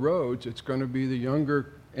old roads? It's going to be the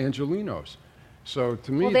younger Angelinos. So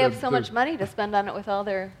to me, well, they have so much money to spend on it with all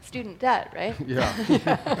their student debt, right?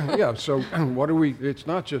 Yeah, yeah. So what do we? It's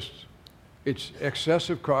not just. It's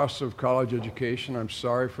excessive costs of college education. I'm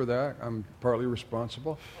sorry for that. I'm partly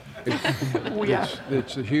responsible.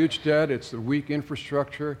 It's a huge debt. It's the weak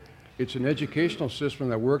infrastructure. It's an educational system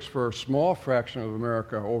that works for a small fraction of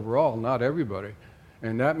America overall, not everybody.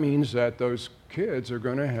 And that means that those kids are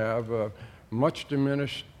going to have a much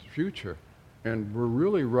diminished future. And we're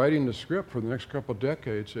really writing the script for the next couple of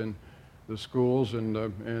decades in the schools and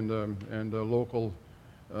the local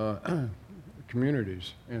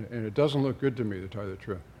communities. And it doesn't look good to me, to tell you the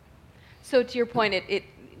truth. So to your point,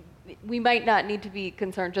 we might not need to be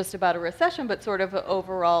concerned just about a recession, but sort of the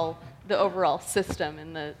overall system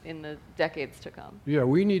in the decades to come. Yeah,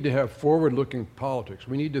 we need to have forward-looking politics.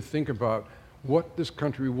 We need to think about what this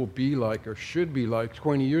country will be like or should be like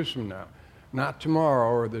 20 years from now. Not tomorrow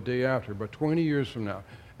or the day after, but 20 years from now.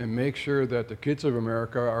 And make sure that the kids of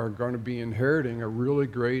America are going to be inheriting a really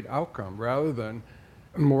great outcome rather than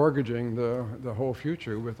mortgaging the whole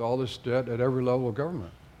future with all this debt at every level of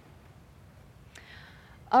government.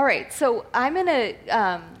 All right, so I'm going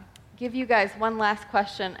to give you guys one last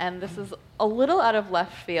question, and this is a little out of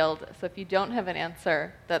left field, so if you don't have an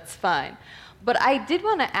answer, that's fine. But I did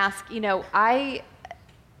want to ask,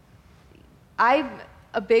 I'm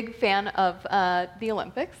a big fan of the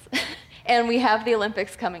Olympics, and we have the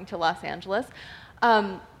Olympics coming to Los Angeles.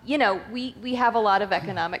 We have a lot of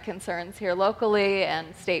economic concerns here locally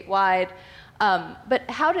and statewide, but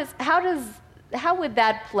how would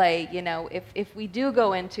that play? If we do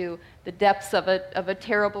go into the depths of a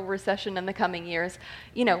terrible recession in the coming years,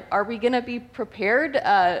 are we going to be prepared?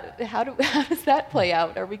 How does that play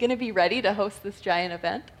out? Are we going to be ready to host this giant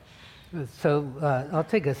event? So I'll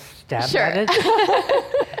take a stab sure. at it.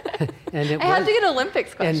 I had to get an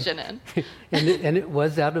Olympics question in. And it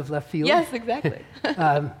was out of left field? Yes, exactly.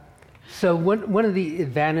 So one of the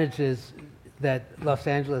advantages that Los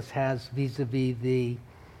Angeles has vis-a-vis the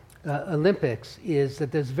Olympics is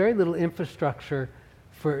that there's very little infrastructure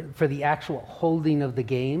for the actual holding of the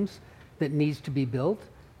games that needs to be built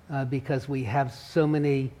because we have so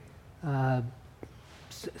many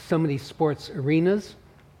sports arenas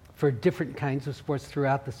for different kinds of sports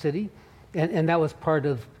throughout the city. And that was part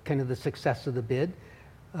of kind of the success of the bid.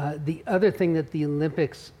 The other thing that the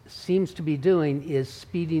Olympics seems to be doing is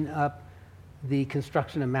speeding up the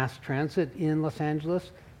construction of mass transit in Los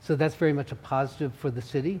Angeles. So that's very much a positive for the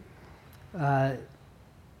city. But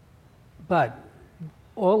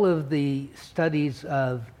all of the studies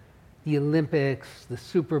of the Olympics, the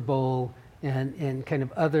Super Bowl, and kind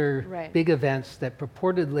of other right. big events that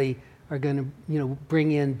purportedly are going to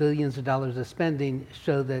bring in billions of dollars of spending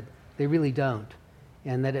show that they really don't,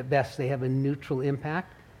 and that at best they have a neutral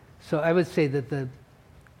impact. So I would say that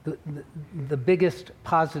the biggest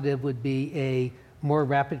positive would be a more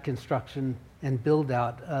rapid construction and build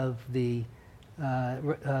out of the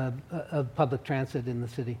of public transit in the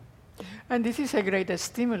city. And this is a great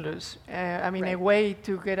stimulus. Right. A way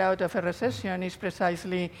to get out of a recession is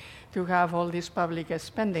precisely to have all this public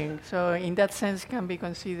spending. So in that sense, can be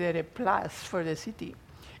considered a plus for the city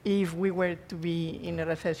if we were to be in a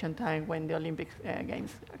recession time when the Olympic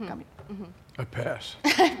Games are coming. Mm-hmm. A pass.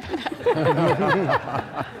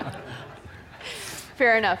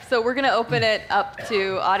 Fair enough. So we're going to open it up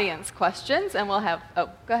to audience questions, and we'll have, go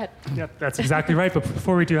ahead. Yeah, that's exactly right. But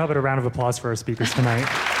before we do, how about a round of applause for our speakers tonight?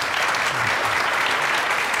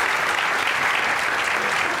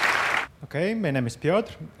 Okay, my name is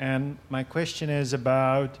Piotr, and my question is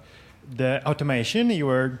about the automation. You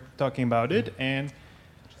were talking about it, and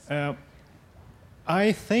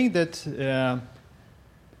I think that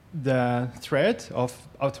the threat of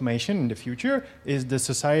automation in the future is the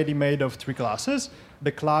society made of three classes: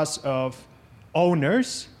 the class of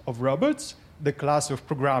owners of robots, the class of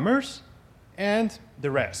programmers, and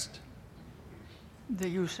the rest. The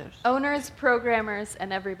users. Owners, programmers,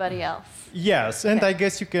 and everybody else. Yes, and Okay. I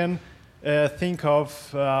guess you can think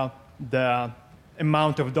of the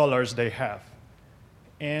amount of dollars they have.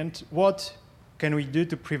 And what can we do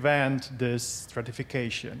to prevent this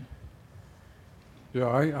stratification? Yeah,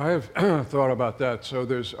 I have thought about that. So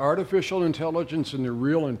there's artificial intelligence and the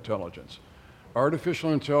real intelligence.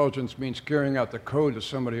 Artificial intelligence means carrying out the code that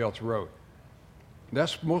somebody else wrote.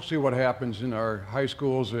 That's mostly what happens in our high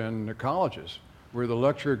schools and the colleges, where the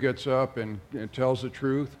lecturer gets up and tells the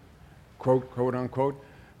truth, quote unquote,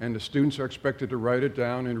 and the students are expected to write it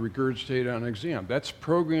down and regurgitate it on an exam. That's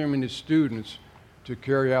programming the students to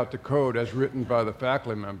carry out the code as written by the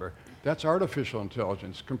faculty member. That's artificial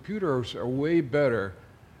intelligence. Computers are way better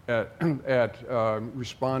at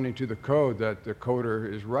responding to the code that the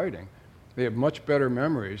coder is writing. They have much better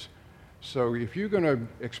memories. So if you're going to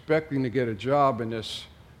expecting to get a job in this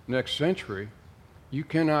next century, you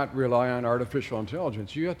cannot rely on artificial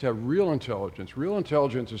intelligence. You have to have real intelligence. Real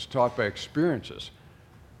intelligence is taught by experiences,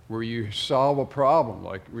 where you solve a problem,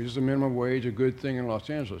 like is the minimum wage a good thing in Los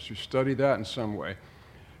Angeles? You study that in some way.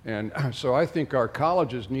 And so I think our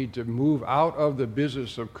colleges need to move out of the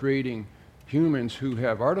business of creating humans who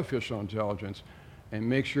have artificial intelligence and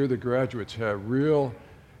make sure the graduates have real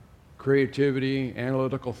creativity,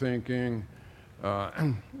 analytical thinking,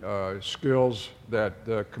 skills that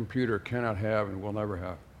the computer cannot have and will never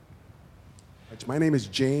have. My name is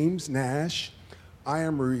James Nash. I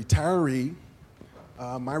am a retiree.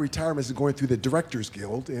 My retirement is going through the Directors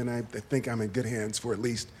Guild, and I think I'm in good hands for at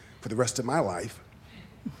least for the rest of my life.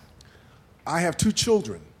 I have 2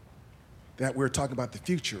 children that we're talking about the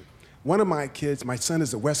future. One of my kids, my son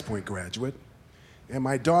is a West Point graduate, and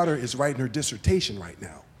my daughter is writing her dissertation right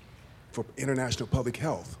now for international public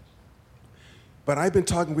health. But I've been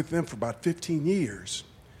talking with them for about 15 years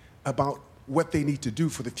about what they need to do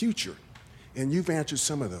for the future, and you've answered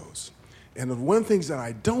some of those. And the one things that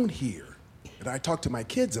I don't hear, that I talk to my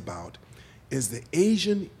kids about, is the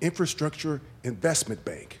Asian Infrastructure Investment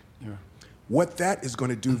Bank. Yeah. What that is going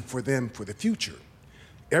to do for them for the future.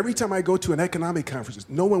 Every time I go to an economic conference,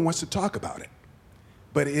 no one wants to talk about it.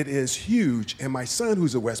 But it is huge, and my son,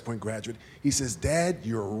 who's a West Point graduate, he says, "Dad,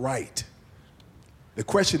 you're right." The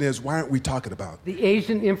question is, why aren't we talking about it? The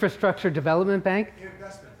Asian Infrastructure Development Bank?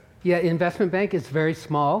 Investment bank. Yeah, investment bank is very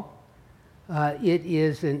small. It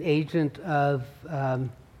is an agent of,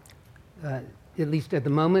 at least at the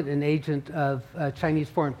moment, an agent of Chinese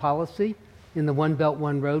foreign policy in the One Belt,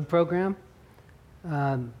 One Road program.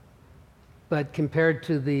 But compared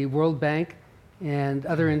to the World Bank and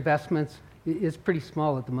other investments, it's pretty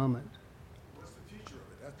small at the moment. What's the future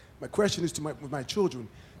of it? My question is with my children,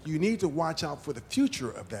 you need to watch out for the future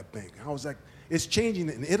of that bank. How is that? It's changing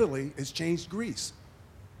in Italy. It's changed Greece.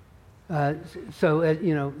 It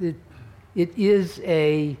is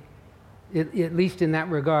at least in that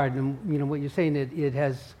regard, and what you're saying, it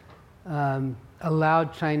has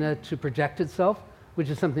allowed China to project itself, which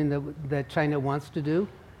is something that China wants to do.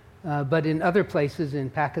 But in other places, in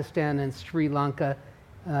Pakistan and Sri Lanka,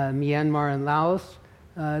 Myanmar and Laos,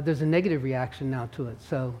 there's a negative reaction now to it.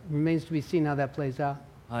 So it remains to be seen how that plays out.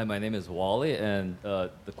 Hi, my name is Wally, and the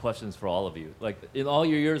question's for all of you. Like, in all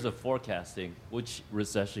your years of forecasting, which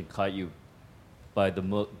recession caught you by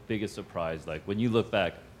the biggest surprise? Like, when you look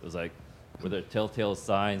back, it was like, were there telltale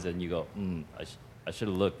signs, and you go, I should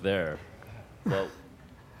have looked there. But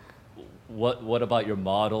what about your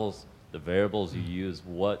models, the variables you use?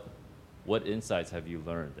 What insights have you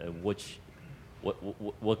learned, and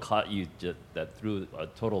what caught you that threw a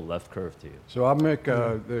total left curve to you? So I'll make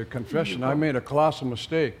the confession. I made a colossal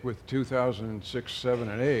mistake with 2006, 7,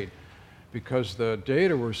 and 8 because the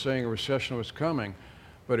data were saying a recession was coming,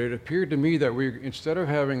 but it appeared to me that instead of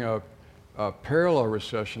having a parallel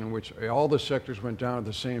recession in which all the sectors went down at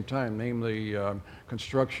the same time, namely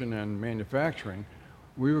construction and manufacturing,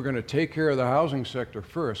 we were going to take care of the housing sector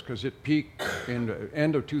first because it peaked in the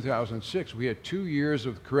end of 2006. We had 2 years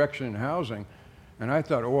of correction in housing, and I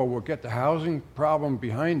thought, we'll get the housing problem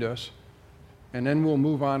behind us, and then we'll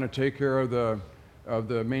move on and take care of the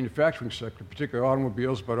manufacturing sector, particularly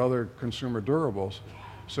automobiles, but other consumer durables.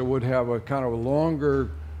 So we'd have a kind of a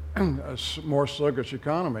longer, more sluggish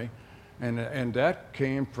economy, and that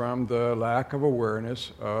came from the lack of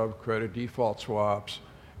awareness of credit default swaps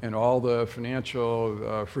and all the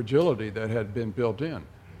financial fragility that had been built in.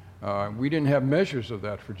 We didn't have measures of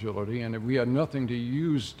that fragility, and we had nothing to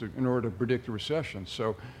use in order to predict a recession.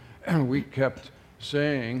 So we kept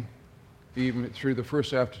saying, even through the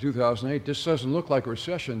first half of 2008, this doesn't look like a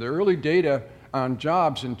recession. The early data on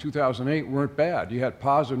jobs in 2008 weren't bad. You had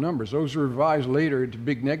positive numbers. Those were revised later into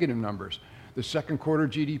big negative numbers. The second quarter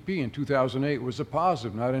GDP in 2008 was a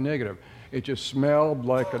positive, not a negative. It just smelled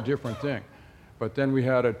like a different thing. But then we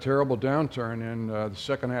had a terrible downturn in the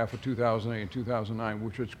second half of 2008 and 2009,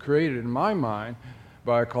 which was created, in my mind,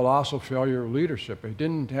 by a colossal failure of leadership. It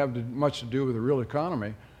didn't have much to do with the real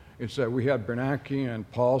economy. It's that we had Bernanke and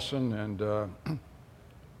Paulson and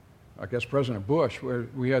I guess President Bush, where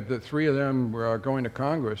we had the three of them going to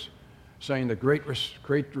Congress saying the Great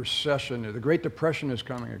Recession, the Great Depression is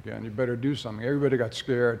coming again. You better do something. Everybody got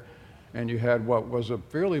scared, and you had what was a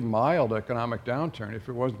fairly mild economic downturn, if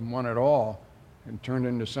it wasn't one at all, and turned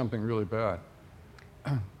into something really bad.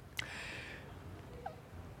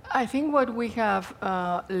 I think what we have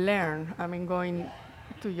learned, going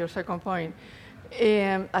to your second point.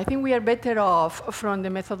 I think we are better off from the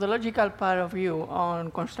methodological part of view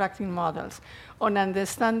on constructing models, on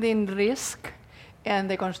understanding risk and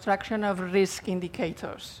the construction of risk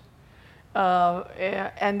indicators.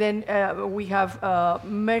 And then we have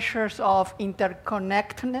measures of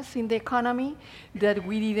interconnectedness in the economy that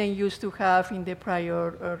we didn't used to have in the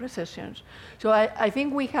prior recessions. So I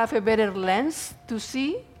think we have a better lens to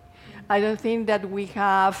see. I don't think that we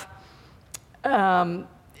have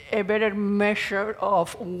a better measure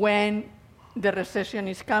of when the recession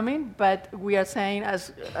is coming, but we are saying,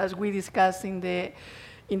 as we discussed in the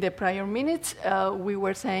prior minutes, we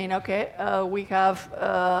were saying, okay, we have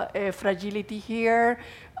a fragility here.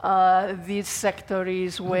 This sector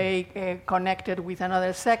is way connected with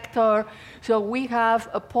another sector. So we have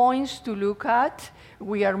points to look at.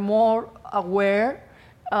 We are more aware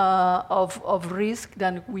of risk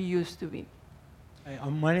than we used to be.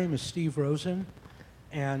 My name is Steve Rosen,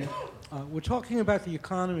 and we're talking about the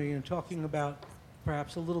economy and talking about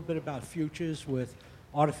perhaps a little bit about futures with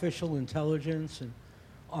artificial intelligence. And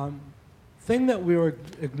thing that we were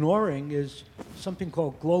ignoring is something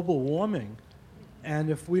called global warming. And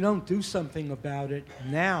if we don't do something about it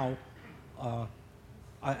now,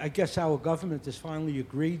 I guess our government has finally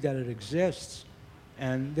agreed that it exists.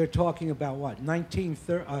 And they're talking about what,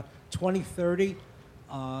 2030,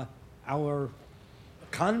 our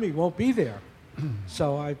economy won't be there.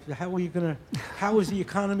 So how is the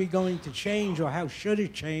economy going to change, or how should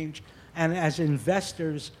it change? And as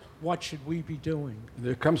investors, what should we be doing?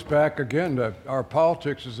 It comes back again that our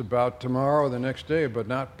politics is about tomorrow or the next day, but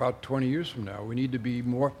not about 20 years from now. We need to be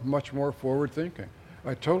much more forward-thinking.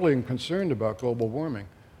 I totally am concerned about global warming,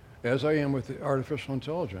 as I am with artificial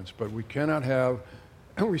intelligence, but we cannot have,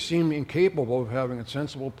 we seem incapable of having a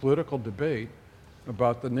sensible political debate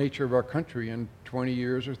about the nature of our country in 20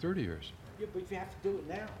 years or 30 years. Yeah, but you have to do it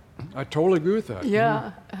now. I totally agree with that.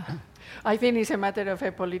 Yeah, I think it's a matter of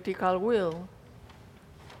a political will.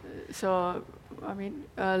 So, I mean,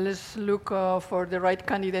 let's look for the right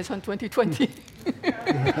candidates on 2020.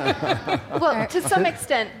 Well, to some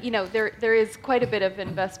extent, there is quite a bit of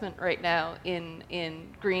investment right now in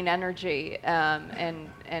green energy and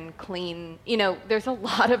clean. There's a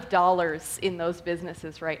lot of dollars in those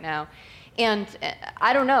businesses right now, and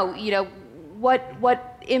I don't know.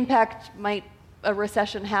 What impact might a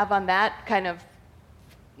recession have on that kind of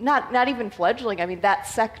not even fledgling? I mean, that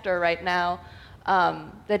sector right now.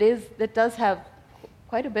 That does have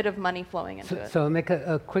quite a bit of money flowing into it. So I'll make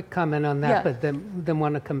a quick comment on that, yeah. But then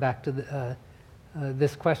want to come back to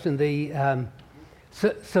this question.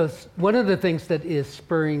 So one of the things that is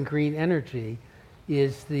spurring green energy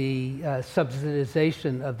is the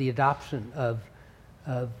subsidization of the adoption of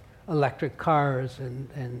electric cars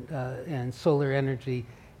and solar energy,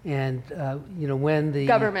 and when the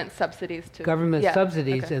government subsidies too. Government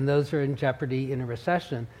subsidies, okay. And those are in jeopardy in a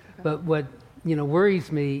recession. Okay. But what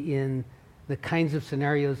worries me in the kinds of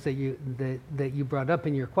scenarios that you brought up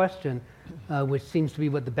in your question, which seems to be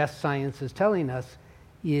what the best science is telling us,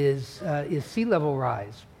 is sea level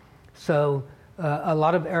rise. So a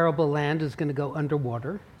lot of arable land is going to go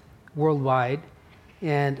underwater worldwide,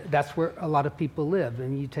 and that's where a lot of people live.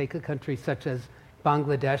 And you take a country such as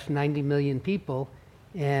Bangladesh, 90 million people,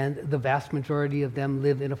 and the vast majority of them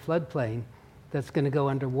live in a floodplain that's going to go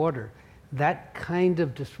underwater. That kind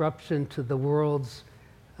of disruption to the world's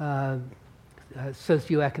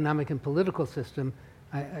socioeconomic and political system,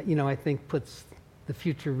 I think puts the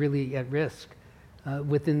future really at risk.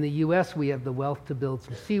 Within the U.S., we have the wealth to build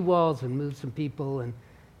some seawalls and move some people, and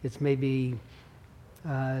it's maybe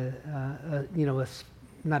not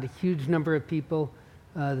a huge number of people.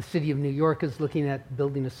 The city of New York is looking at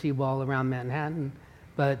building a seawall around Manhattan,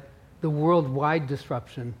 but the worldwide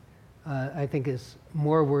disruption, I think, is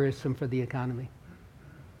more worrisome for the economy.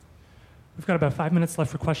 We've got about 5 minutes left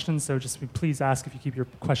for questions, so just please ask if you keep your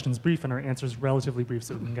questions brief and our answers relatively brief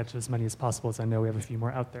so we can get to as many as possible, as I know we have a few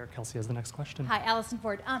more out there. Kelsey has the next question. Hi, Allison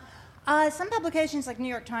Ford. Some publications like New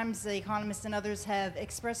York Times, The Economist, and others have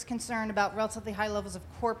expressed concern about relatively high levels of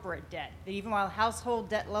corporate debt, that even while household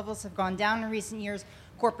debt levels have gone down in recent years,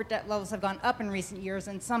 corporate debt levels have gone up in recent years,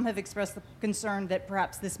 and some have expressed the concern that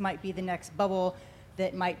perhaps this might be the next bubble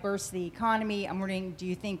that might burst the economy. I'm wondering, do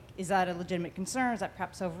you think, is that a legitimate concern? Is that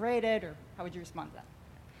perhaps overrated, or how would you respond to that?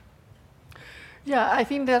 Yeah, I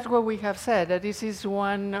think that's what we have said, that this is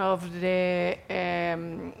one of the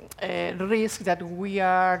risks that we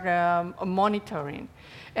are monitoring.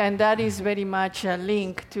 And that is very much a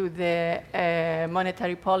link to the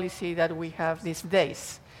monetary policy that we have these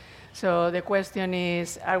days. So the question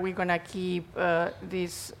is, are we going to keep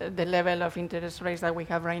the level of interest rates that we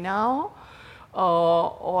have right now?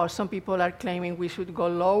 or some people are claiming we should go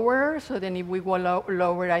lower. So then if we go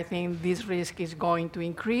lower, I think this risk is going to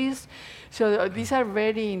increase. So these are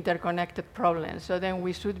very interconnected problems. So then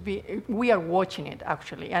we are watching it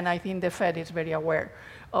actually, and I think the Fed is very aware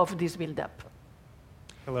of this buildup.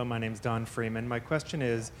 Hello, my name's Don Freeman. My question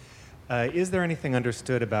is there anything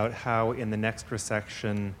understood about how in the next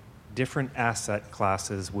recession different asset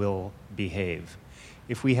classes will behave?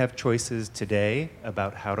 If we have choices today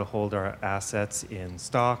about how to hold our assets in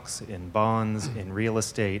stocks, in bonds, in real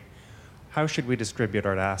estate, how should we distribute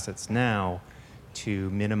our assets now to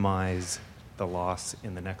minimize the loss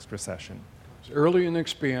in the next recession? Early in the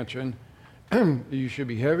expansion, you should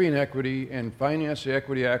be heavy in equity and finance the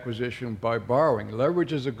equity acquisition by borrowing.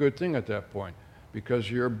 Leverage is a good thing at that point because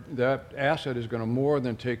that asset is going to more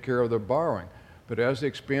than take care of the borrowing. But as the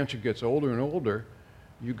expansion gets older and older,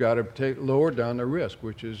 you got to lower down the risk,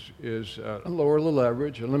 which is lower the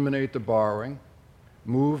leverage, eliminate the borrowing,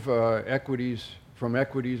 move equities from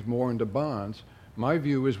equities more into bonds. My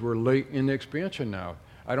view is we're late in the expansion now.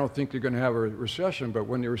 I don't think they're going to have a recession, but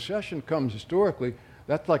when the recession comes historically,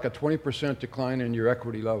 that's like a 20% decline in your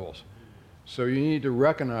equity levels. So you need to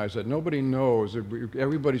recognize that nobody knows.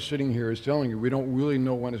 Everybody sitting here is telling you we don't really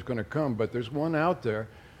know when it's going to come, but there's one out there,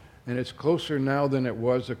 and it's closer now than it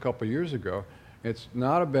was a couple years ago. It's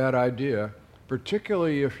not a bad idea,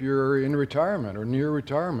 particularly if you're in retirement or near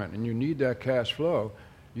retirement and you need that cash flow.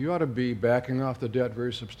 You ought to be backing off the debt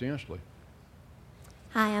very substantially.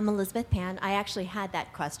 Hi, I'm Elizabeth Pan. I actually had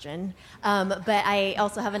that question, but I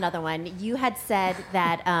also have another one. You had said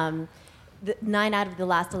that 9 out of the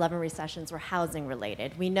last 11 recessions were housing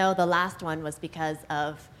related. We know the last one was because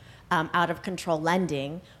of out of control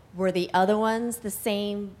lending. Were the other ones the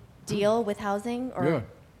same deal with housing? Or yeah.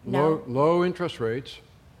 No? Low interest rates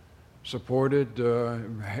supported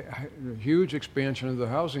huge expansion of the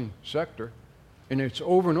housing sector. And it's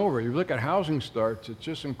over and over. You look at housing starts, it's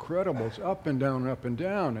just incredible. It's up and down, up and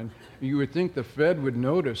down. And you would think the Fed would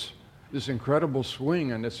notice this incredible swing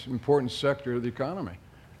in this important sector of the economy.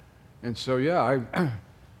 And so, yeah,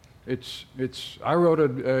 I wrote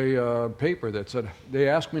a paper that said, they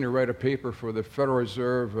asked me to write a paper for the Federal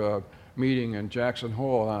Reserve meeting in Jackson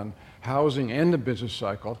Hole on housing and the business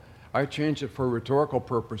cycle. I changed it for rhetorical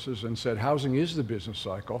purposes and said housing is the business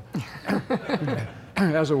cycle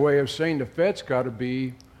as a way of saying the Fed's got to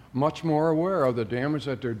be much more aware of the damage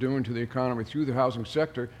that they're doing to the economy through the housing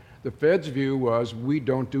sector. The Fed's view was we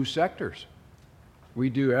don't do sectors. We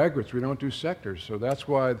do aggregates, we don't do sectors. So that's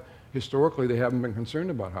why historically they haven't been concerned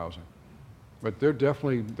about housing. But they're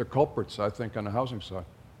definitely the culprits, I think, on the housing side.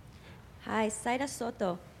 Hi, Saida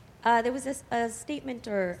Soto. There was a statement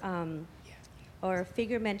or a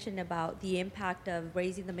figure mentioned about the impact of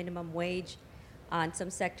raising the minimum wage on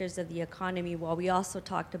some sectors of the economy, while we also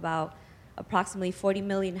talked about approximately 40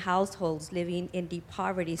 million households living in deep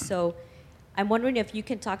poverty. So I'm wondering if you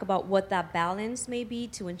can talk about what that balance may be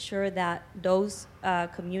to ensure that those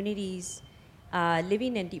communities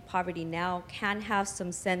living in deep poverty now can have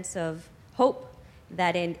some sense of hope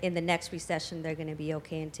that in the next recession they're going to be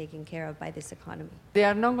okay and taken care of by this economy. They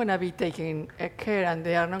are not going to be taking care and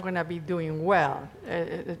they are not going to be doing well.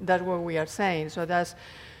 That's what we are saying. So that's,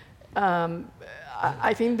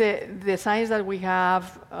 I think the signs that we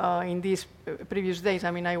have in these previous days,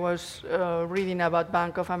 I mean, I was reading about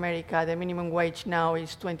Bank of America. The minimum wage now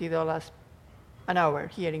is $20 an hour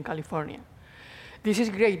here in California. This is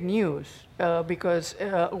great news because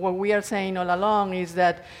what we are saying all along is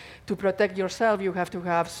that to protect yourself, you have to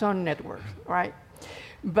have some net worth, right?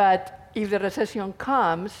 But if the recession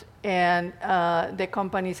comes and the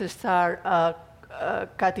companies start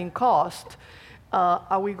cutting costs,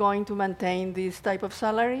 are we going to maintain this type of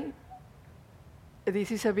salary?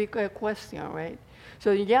 This is a big question, right?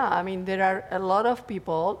 So yeah, I mean, there are a lot of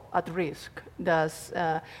people at risk.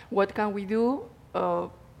 What can we do?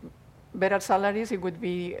 Better salaries, it would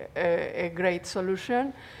be a great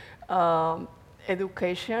solution.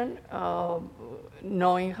 Education,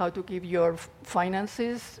 knowing how to keep your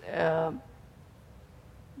finances,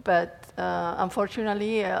 but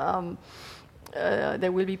unfortunately,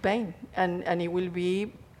 there will be pain, and it will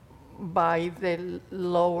be by the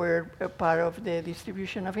lower part of the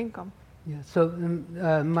distribution of income. Yeah, so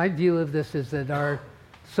my view of this is that our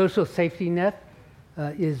social safety net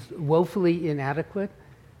is woefully inadequate,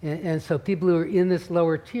 and so people who are in this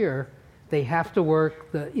lower tier, they have to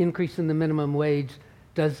work. The increase in the minimum wage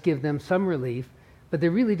does give them some relief, but they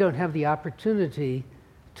really don't have the opportunity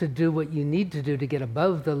to do what you need to do to get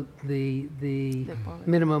above the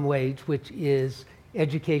minimum wage, which is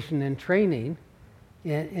education and training.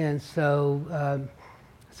 And so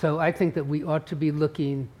I think that we ought to be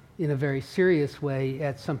looking in a very serious way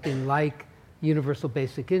at something like universal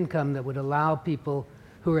basic income that would allow people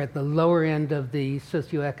who are at the lower end of the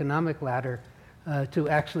socioeconomic ladder to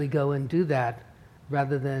actually go and do that,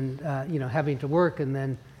 rather than having to work, and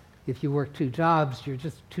then if you work 2 jobs, you're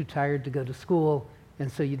just too tired to go to school,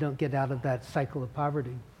 and so you don't get out of that cycle of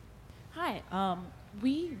poverty. Hi.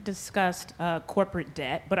 We discussed corporate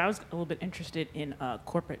debt, but I was a little bit interested in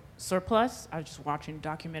corporate surplus. I was just watching a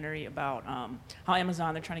documentary about how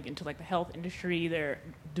Amazon, they're trying to get into like the health industry. They're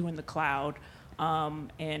doing the cloud,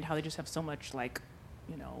 and how they just have so much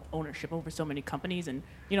ownership over so many companies. And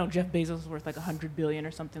Jeff Bezos is worth like $100 billion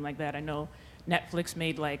or something like that. I know Netflix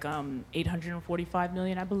made like $845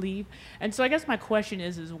 million, I believe. And so I guess my question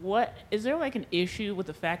is there like an issue with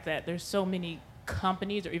the fact that there's so many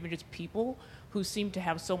companies or even just people who seem to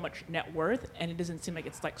have so much net worth, and it doesn't seem like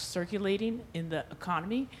it's like circulating in the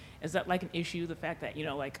economy? Is that like an issue, the fact that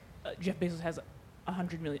Jeff Bezos has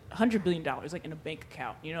 $100 billion like in a bank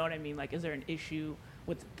account? You know what I mean? Like, is there an issue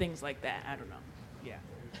with things like that? I don't know. Yeah.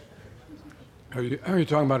 Are you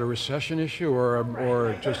talking about a recession issue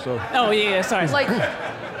or just a? Oh yeah, sorry. Like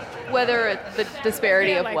whether the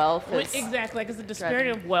disparity of wealth is exactly, like is the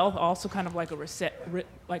disparity of wealth also kind of like a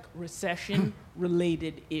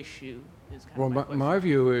recession-related issue? Well, my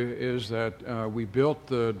view is that we built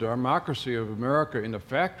the democracy of America in the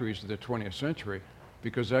factories of the 20th century,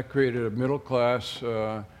 because that created a middle-class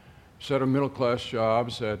set of middle-class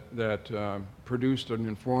jobs that produced an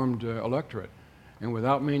informed electorate. And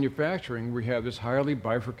without manufacturing, we have this highly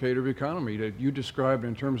bifurcated economy that you described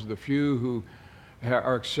in terms of the few who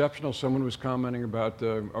are exceptional. Someone was commenting about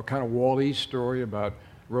a kind of Wall-E story about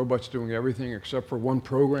robots doing everything except for one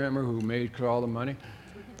programmer who made all the money.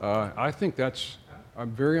 I think that's a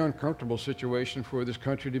very uncomfortable situation for this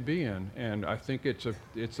country to be in, and I think it's a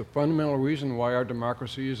fundamental reason why our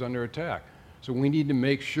democracy is under attack. So we need to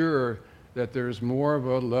make sure that there's more of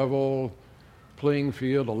a level playing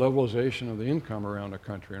field, a levelization of the income around the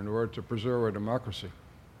country in order to preserve our democracy.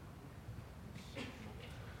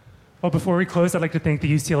 Well, before we close, I'd like to thank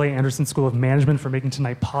the UCLA Anderson School of Management for making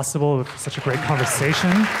tonight possible with such a great conversation.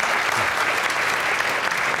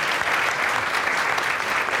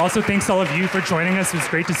 Also, thanks to all of you for joining us. It was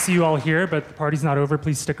great to see you all here, but the party's not over.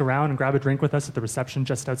 Please stick around and grab a drink with us at the reception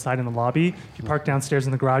just outside in the lobby. If you park downstairs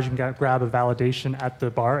in the garage, you can grab a validation at the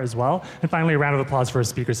bar as well. And finally, a round of applause for our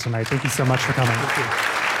speakers tonight. Thank you so much for coming.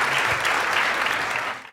 Thank you.